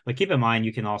use. But keep in mind,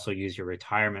 you can also use your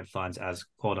retirement funds as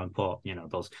quote unquote,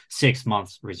 those 6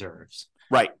 months reserves.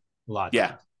 Right. A lot.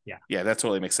 Yeah. That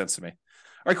totally makes sense to me.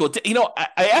 All right, cool.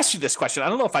 I asked you this question. I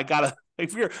don't know if I got to.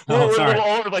 If you're all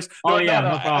over the place. No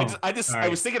problem. I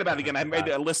was thinking about it again. I made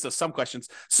a list of some questions.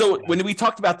 So when we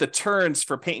talked about the turns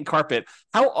for paint and carpet,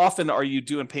 how often are you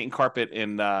doing paint and carpet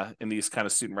in these kind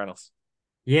of student rentals?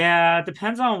 Yeah, it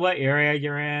depends on what area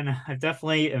you're in. I've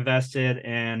definitely invested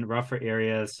in rougher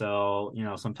areas. So,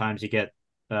 sometimes you get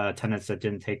tenants that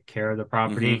didn't take care of the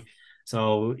property.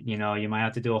 So, you might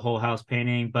have to do a whole house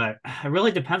painting, but it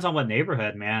really depends on what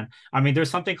neighborhood, man. I mean, there's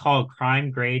something called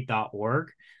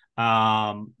crimegrade.org.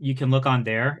 You can look on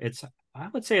there. I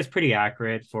would say it's pretty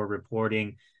accurate for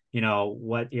reporting,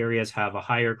 what areas have a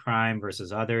higher crime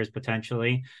versus others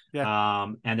potentially. Yeah.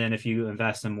 And then if you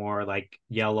invest in more like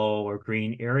yellow or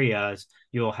green areas,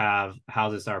 you'll have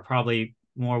houses that are probably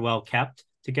more well kept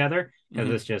together because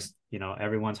it's just,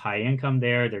 everyone's high income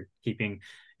there. They're keeping,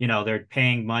 they're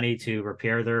paying money to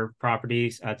repair their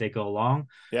properties as they go along.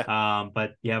 Yeah.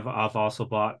 But I've also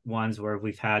bought ones where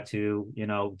we've had to,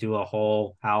 do a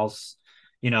whole house,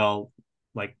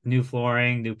 like new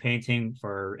flooring, new painting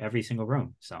for every single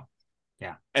room. So,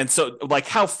 yeah. And so, like,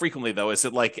 how frequently though? Is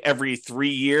it like every 3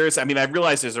 years? I mean, I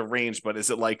realize there's a range, but is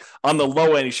it like on the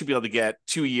low end, you should be able to get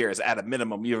 2 years at a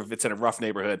minimum, even if it's in a rough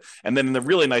neighborhood. And then in the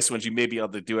really nice ones, you may be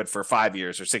able to do it for 5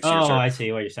 years or 6 years. Oh, I see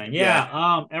what you're saying.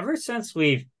 Yeah. Ever since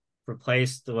we've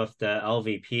replaced with the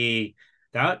LVP,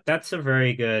 that's a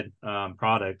very good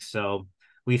product. So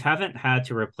we haven't had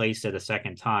to replace it a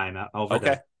second time over Okay.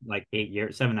 the like 8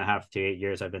 years, 7.5 to 8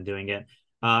 years I've been doing it.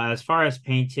 As far as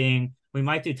painting, we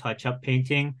might do touch-up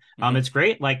painting. It's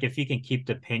great, like if you can keep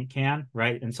the paint can,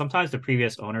 right? And sometimes the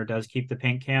previous owner does keep the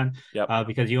paint can, Yep.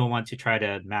 because you don't want to try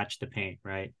to match the paint,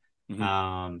 right?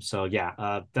 So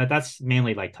yeah, that's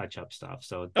mainly like touch-up stuff.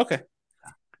 So Okay.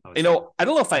 yeah, I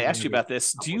don't know if I asked you every about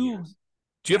this. Do couple you years.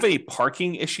 do you have any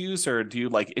parking issues, or do you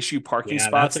like issue parking Yeah,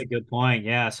 that's spots? a good point.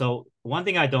 Yeah. So one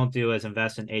thing I don't do is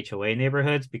invest in HOA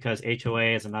neighborhoods because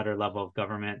HOA is another level of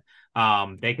government.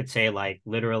 They could say like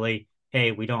literally,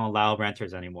 hey, we don't allow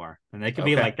renters anymore. And they could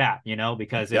be Okay. like that,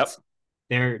 because Yep.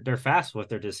 they're fast with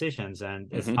their decisions,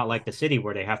 and it's hmm not like the city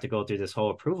where they have to go through this whole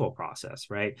approval process,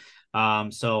 right?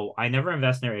 So I never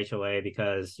invest in their HOA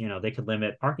because they could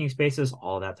limit parking spaces,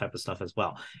 all that type of stuff as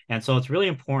well. And so it's really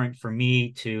important for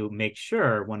me to make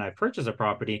sure when I purchase a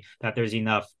property that there's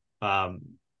enough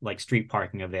like street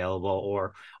parking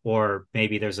available, or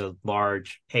maybe there's a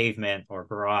large pavement or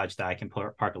garage that I can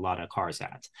park a lot of cars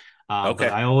at. But Okay.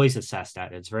 I always assess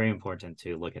that. It's very important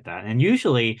to look at that. And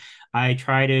usually I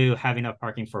try to have enough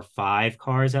parking for 5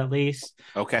 cars at least.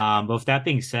 Okay. But with that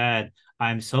being said,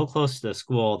 I'm so close to the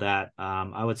school that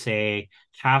I would say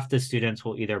half the students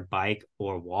will either bike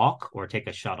or walk or take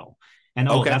a shuttle. And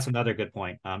Okay. that's another good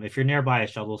point. If you're nearby a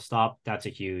shuttle stop, that's a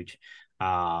huge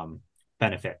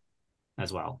benefit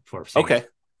as well for safety. Okay.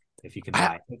 If you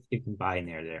can buy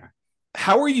near there.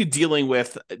 How are you dealing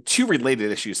with two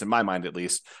related issues in my mind, at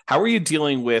least? How are you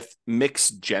dealing with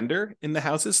mixed gender in the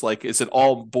houses? Like, is it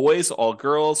all boys, all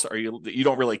girls? Are you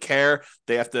don't really care?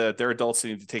 They're adults, they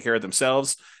need to take care of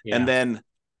themselves. And Yeah. then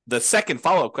the second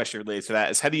follow-up question related to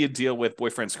that is, how do you deal with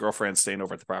boyfriends, girlfriends staying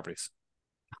over at the properties?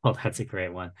 Oh, that's a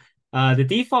great one. The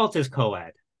default is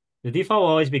co-ed. The default will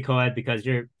always be co-ed because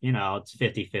it's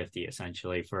 50-50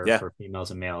 essentially for Yeah.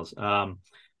 females and males.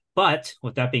 But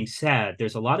with that being said,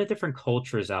 there's a lot of different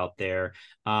cultures out there.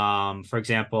 For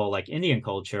example, like Indian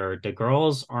culture, the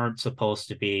girls aren't supposed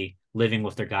to be living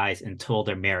with their guys until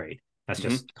they're married. That's hmm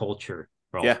just cultural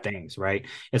Yeah. things, right?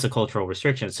 It's a cultural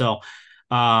restriction. So,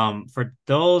 for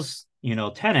those,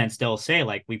 tenants, they'll say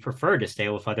like, we prefer to stay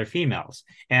with other females.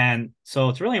 And so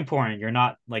it's really important. You're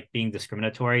not like being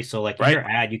discriminatory. So like in Right. your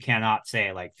ad, you cannot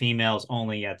say like females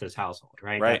only at this household,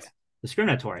 right? Right. That's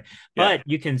discriminatory. Yeah. But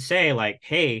you can say like,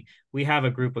 hey, we have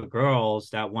a group of girls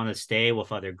that want to stay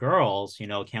with other girls,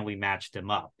 can we match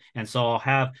them up? And so I'll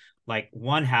have like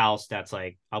one house that's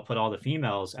like, I'll put all the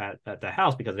females at the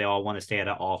house because they all want to stay at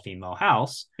an all female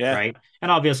house, Yeah. right? And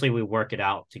obviously we work it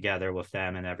out together with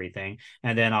them and everything.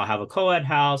 And then I'll have a co-ed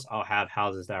house. I'll have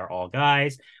houses that are all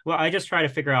guys. Well, I just try to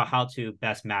figure out how to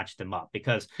best match them up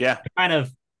because Yeah.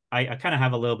 I kind of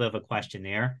have a little bit of a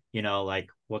questionnaire, like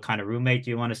what kind of roommate do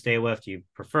you want to stay with? Do you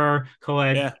prefer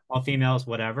co-ed, Yeah. all females,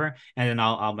 whatever? And then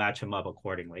I'll match them up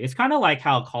accordingly. It's kind of like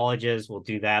how colleges will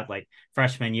do that, like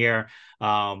freshman year.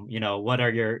 What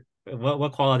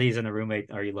qualities in a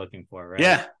roommate are you looking for, right?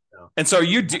 Yeah. So, And so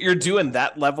you're doing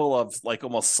that level of like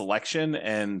almost selection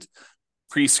and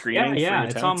pre-screening for yeah, your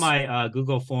it's on tenants? my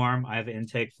Google form. I have an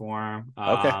intake form.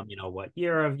 Okay. What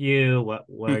year of you,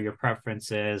 what are your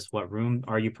preferences, what room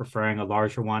are you preferring, a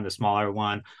larger one, a smaller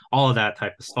one, all of that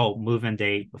type of stuff. Oh, move-in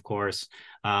date, of course.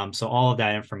 So all of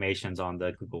that information's on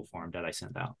the Google form that I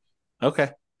send out. Okay.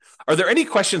 Are there any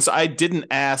questions I didn't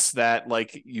ask that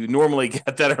like you normally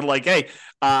get that are like, hey,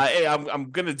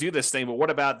 I'm gonna do this thing, but what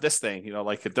about this thing?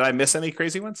 Like, did I miss any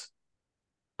crazy ones?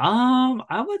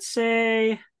 I would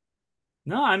say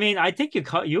no. I mean, I think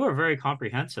you were very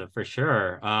comprehensive for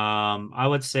sure. I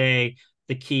would say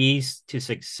the keys to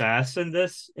success in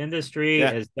this industry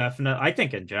is definitely, I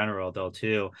think in general though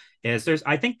too, is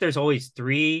I think there's always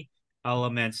three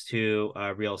elements to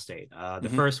real estate. The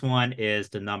first one is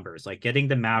the numbers, like getting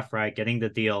the math right, getting the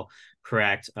deal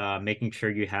correct, making sure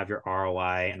you have your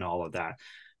ROI and all of that.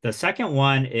 The second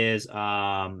one is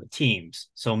teams.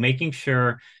 So making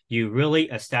sure you really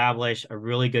establish a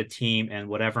really good team in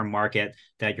whatever market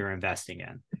that you're investing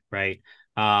in, right?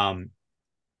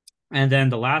 And then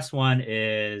the last one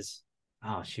is,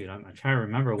 oh shoot, I'm trying to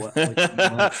remember what.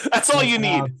 That's all you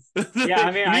need. Yeah,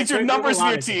 I mean, you need your numbers in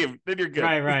your team, then you're good.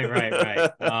 Right.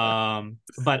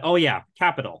 But oh yeah,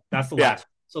 capital. That's the last.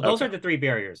 So those are the three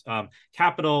barriers.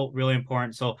 Capital, really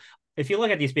important. So if you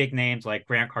look at these big names like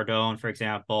Grant Cardone, for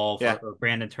example, or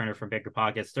Brandon Turner from Bigger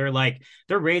Pockets, they're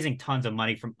raising tons of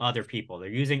money from other people. They're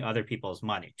using other people's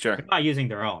money. Sure. They're not using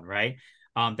their own, right?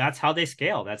 That's how they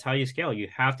scale. That's how you scale. You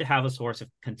have to have a source of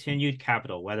continued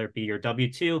capital, whether it be your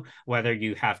W-2, whether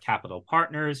you have capital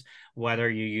partners, whether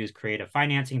you use creative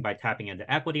financing by tapping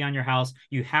into equity on your house.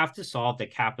 You have to solve the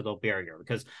capital barrier,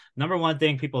 because number one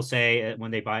thing people say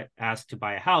when they ask to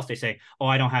buy a house, they say, oh,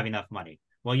 I don't have enough money.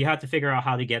 Well, you have to figure out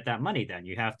how to get that money. Then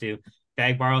you have to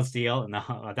beg, borrow, steal, and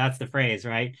that's the phrase,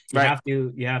 right?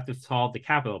 You have to solve the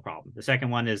capital problem. The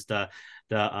second one is the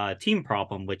team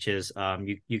problem, which is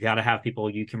you got to have people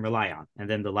you can rely on. And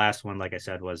then the last one, like I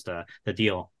said, was the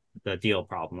deal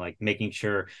problem, like making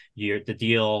sure the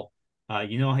deal.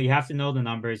 You have to know the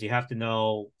numbers, you have to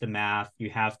know the math,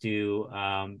 you have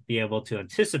to be able to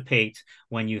anticipate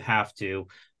when you have to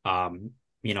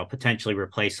potentially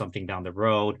replace something down the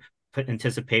road,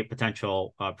 anticipate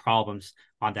potential problems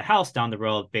on the house down the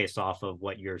road based off of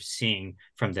what you're seeing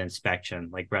from the inspection,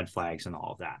 like red flags and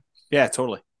all of that. Yeah,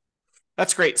 totally.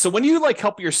 That's great. So when you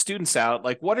help your students out,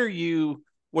 what are you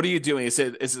doing? Is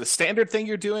it a standard thing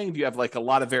you're doing? Do you have a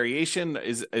lot of variation?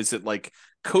 Is it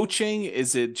coaching?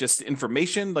 Is it just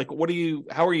information?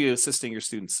 How are you assisting your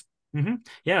students? Mm-hmm.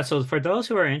 Yeah. So for those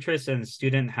who are interested in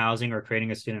student housing or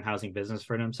creating a student housing business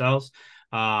for themselves,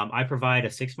 I provide a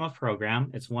 6-month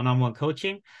program. It's one-on-one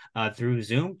coaching through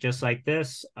Zoom, just like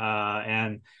this.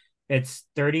 And it's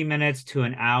 30 minutes to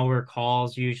an hour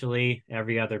calls, usually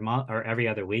every other month or every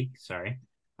other week. Sorry.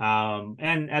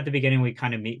 And at the beginning, we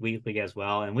kind of meet weekly as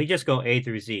well. And we just go A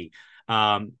through Z.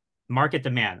 Market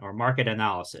demand or market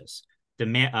analysis,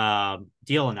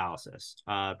 deal analysis,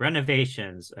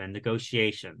 renovations and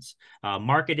negotiations,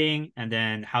 marketing, and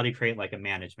then how to create a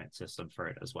management system for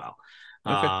it as well.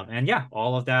 Okay. And yeah,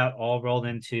 all of that all rolled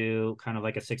into kind of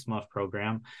a 6-month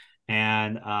program.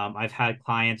 And I've had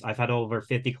over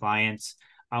 50 clients.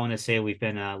 I want to say we've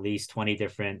been in at least 20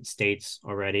 different states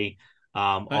already,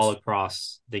 nice. All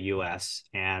across the US.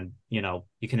 And, you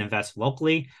can invest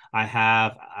locally.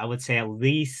 I would say at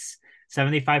least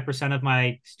 75% of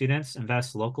my students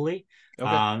invest locally. Okay.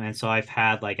 And so I've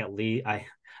had at least, I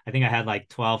think I had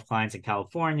 12 clients in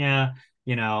California.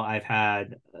 I've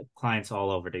had clients all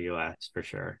over the US for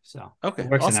sure. So it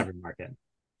works awesome. In every market.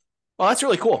 Well, that's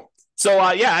really cool. So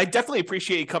I definitely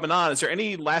appreciate you coming on. Is there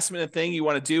any last minute thing you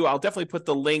want to do? I'll definitely put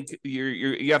the link.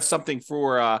 You have something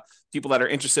for people that are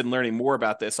interested in learning more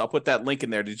about this. I'll put that link in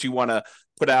there. Did you want to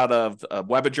put out a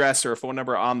web address or a phone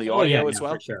number on the audio as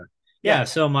well? For sure. Yeah.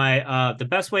 So the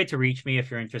best way to reach me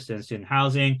if you're interested in student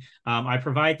housing, I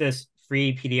provide this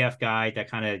free PDF guide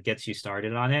that kind of gets you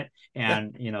started on it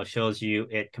and, shows you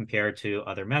it compared to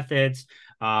other methods.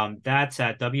 That's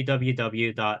at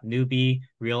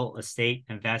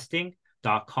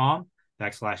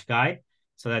www.newbierealestateinvesting.com/guide.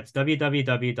 So that's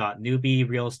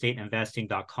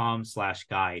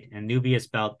www.newbierealestateinvesting.com/guide. And newbie is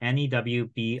spelled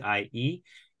NEWBIE.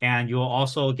 And you'll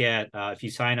also get, if you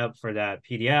sign up for that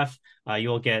PDF,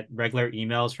 you'll get regular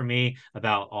emails from me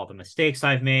about all the mistakes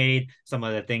I've made, some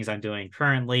of the things I'm doing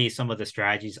currently, some of the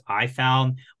strategies I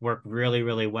found work really,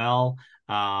 really well.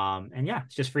 And yeah,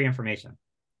 it's just free information.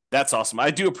 That's awesome. I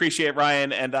do appreciate it,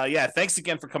 Ryan. And thanks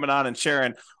again for coming on and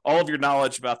sharing all of your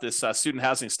knowledge about this student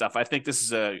housing stuff. I think this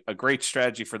is a great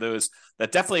strategy for those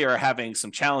that definitely are having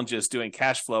some challenges doing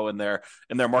cash flow in their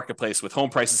marketplace, with home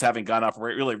prices having gone up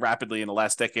really rapidly in the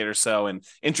last decade or so. And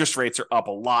interest rates are up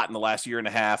a lot in the last year and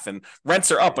a half, and rents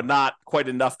are up, but not quite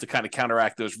enough to kind of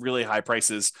counteract those really high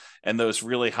prices and those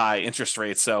really high interest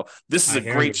rates. So this is a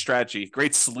great strategy,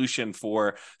 great solution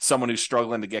for someone who's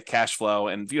struggling to get cash flow.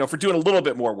 And, for doing a little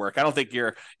bit more work. I don't think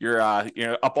you're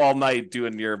up all night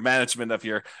doing your management of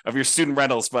your student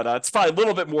rentals, but it's probably a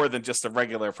little bit more than just a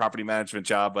regular property management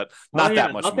job, but not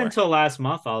that much up more. Until last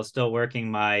month, I was still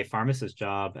working my pharmacist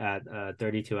job at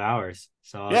 32 hours.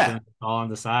 So I was doing it all on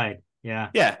the side. Yeah.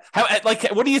 Yeah. How, like,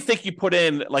 what do you think you put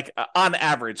in, like, on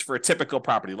average for a typical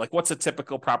property? Like, what's a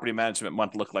typical property management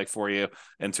month look like for you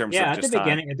in terms of Yeah, at the just time?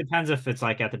 beginning, it depends if it's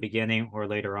like at the beginning or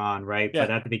later on, right? But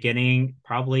Yeah. at the beginning,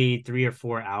 probably 3 or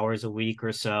 4 hours a week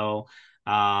or so,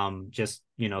 just,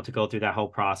 to go through that whole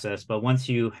process. But once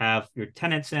you have your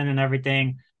tenants in and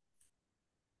everything,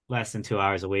 less than 2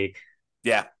 hours a week,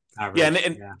 Yeah. Yeah. And,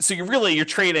 average. Yeah, so you're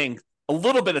trading a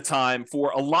little bit of time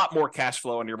for a lot more cash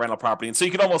flow on your rental property. And so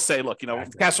you could almost say, look,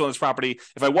 exactly. cash flow on this property,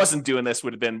 if I wasn't doing this,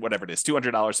 would have been whatever it is,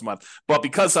 $200 a month. But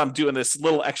because I'm doing this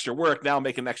little extra work, now I'm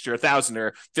making an extra 1,000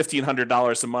 or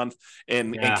 $1,500 a month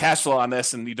in Yeah. cash flow on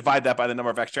this. And you divide that by the number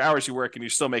of extra hours you work, and you're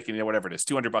still making, whatever it is,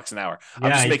 $200 an hour.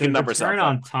 I'm just Yeah, the making numbers return up, though.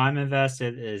 on time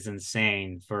invested is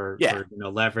insane for Yeah.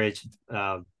 leverage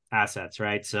assets,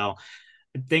 right? So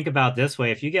think about this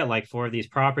way: if you get like 4 of these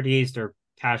properties, they're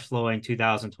cash flowing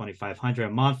 2,000, 2,500 a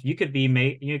month. You could be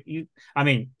made you. I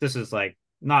mean, this is like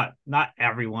not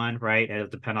everyone, right? It'll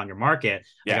depend on your market.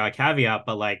 I Yeah. got a caveat,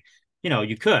 but like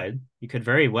you could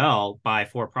very well buy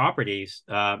 4 properties,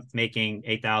 making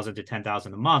 8,000 to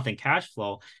 10,000 a month in cash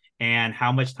flow. And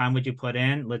how much time would you put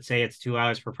in? Let's say it's 2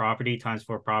 hours per property times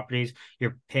 4 properties.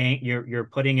 You're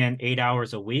putting in 8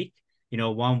 hours a week,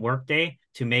 one work day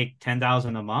to make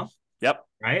 10,000 a month, Yep.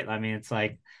 right? I mean, it's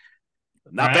like,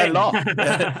 Not bad right? at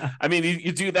all. I mean,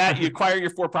 you do that, you acquire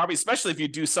your 4 properties, especially if you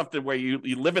do something where you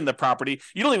live in the property.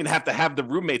 You don't even have to have the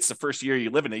roommates the first year you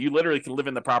live in it. You literally can live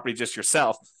in the property just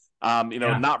yourself.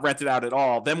 Yeah. Not rent it out at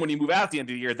all. Then when you move out at the end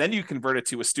of the year, then you convert it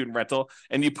to a student rental,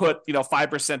 and you put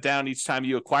 5% down each time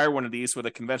you acquire one of these with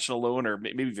a conventional loan, or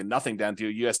maybe even nothing down to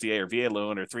a USDA or VA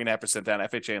loan, or 3.5% down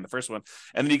FHA in the first one.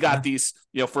 And then you got these,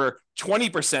 for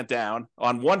 20% down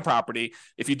on one property.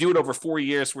 If you do it over 4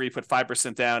 years, where you put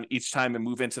 5% down each time and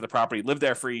move into the property, live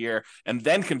there for a year, and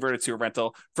then convert it to a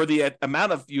rental for the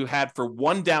amount of you had for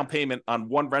one down payment on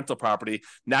one rental property.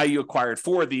 Now you acquired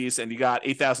 4 of these, and you got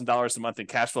 $8,000 a month in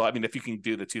cash flow. I mean, if you can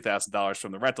do the $2,000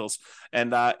 from the rentals,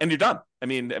 and you're done. I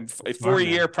mean, a Smart,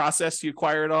 4-year man. process, you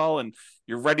acquire it all, and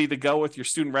you're ready to go with your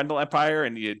student rental empire,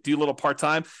 and you do a little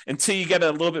part-time until you get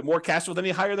a little bit more cash flow. Then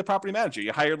you hire the property manager.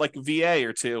 You hire like a VA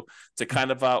or two to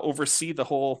kind of oversee the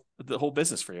whole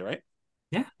business for you, right?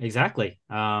 Yeah, exactly.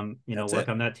 That's Work it.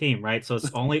 on that team, right? So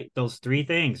it's only those 3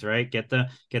 things, right? Get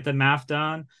the math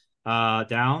down,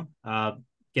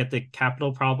 get the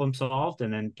capital problem solved,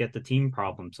 and then get the team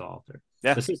problem solved, or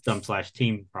Yeah, the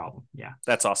system/team problem. Yeah.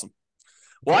 that's awesome.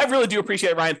 Well, I Okay. really do appreciate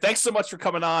it, Ryan. Thanks so much for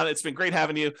coming on. It's been great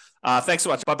having you. Thanks so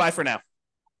much. Bye-bye for now.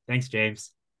 Thanks,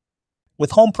 James.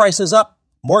 With home prices up,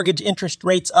 mortgage interest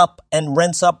rates up, and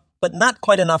rents up, but not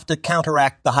quite enough to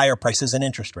counteract the higher prices and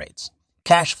interest rates.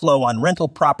 Cash flow on rental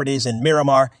properties in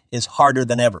Miramar is harder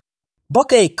than ever.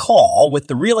 Book a call with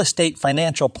the Real Estate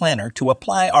Financial Planner to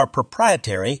apply our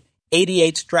proprietary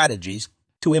 88 strategies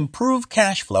to improve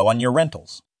cash flow on your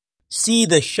rentals. See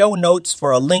the show notes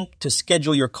for a link to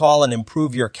schedule your call and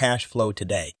improve your cash flow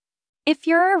today. If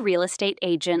you're a real estate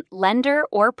agent, lender,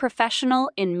 or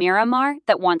professional in Miramar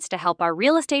that wants to help our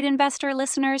real estate investor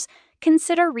listeners,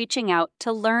 consider reaching out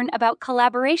to learn about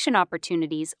collaboration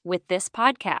opportunities with this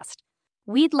podcast.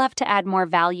 We'd love to add more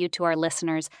value to our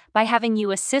listeners by having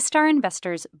you assist our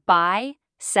investors buy,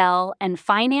 sell, and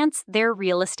finance their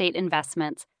real estate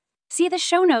investments. See the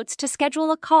show notes to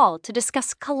schedule a call to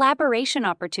discuss collaboration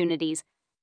opportunities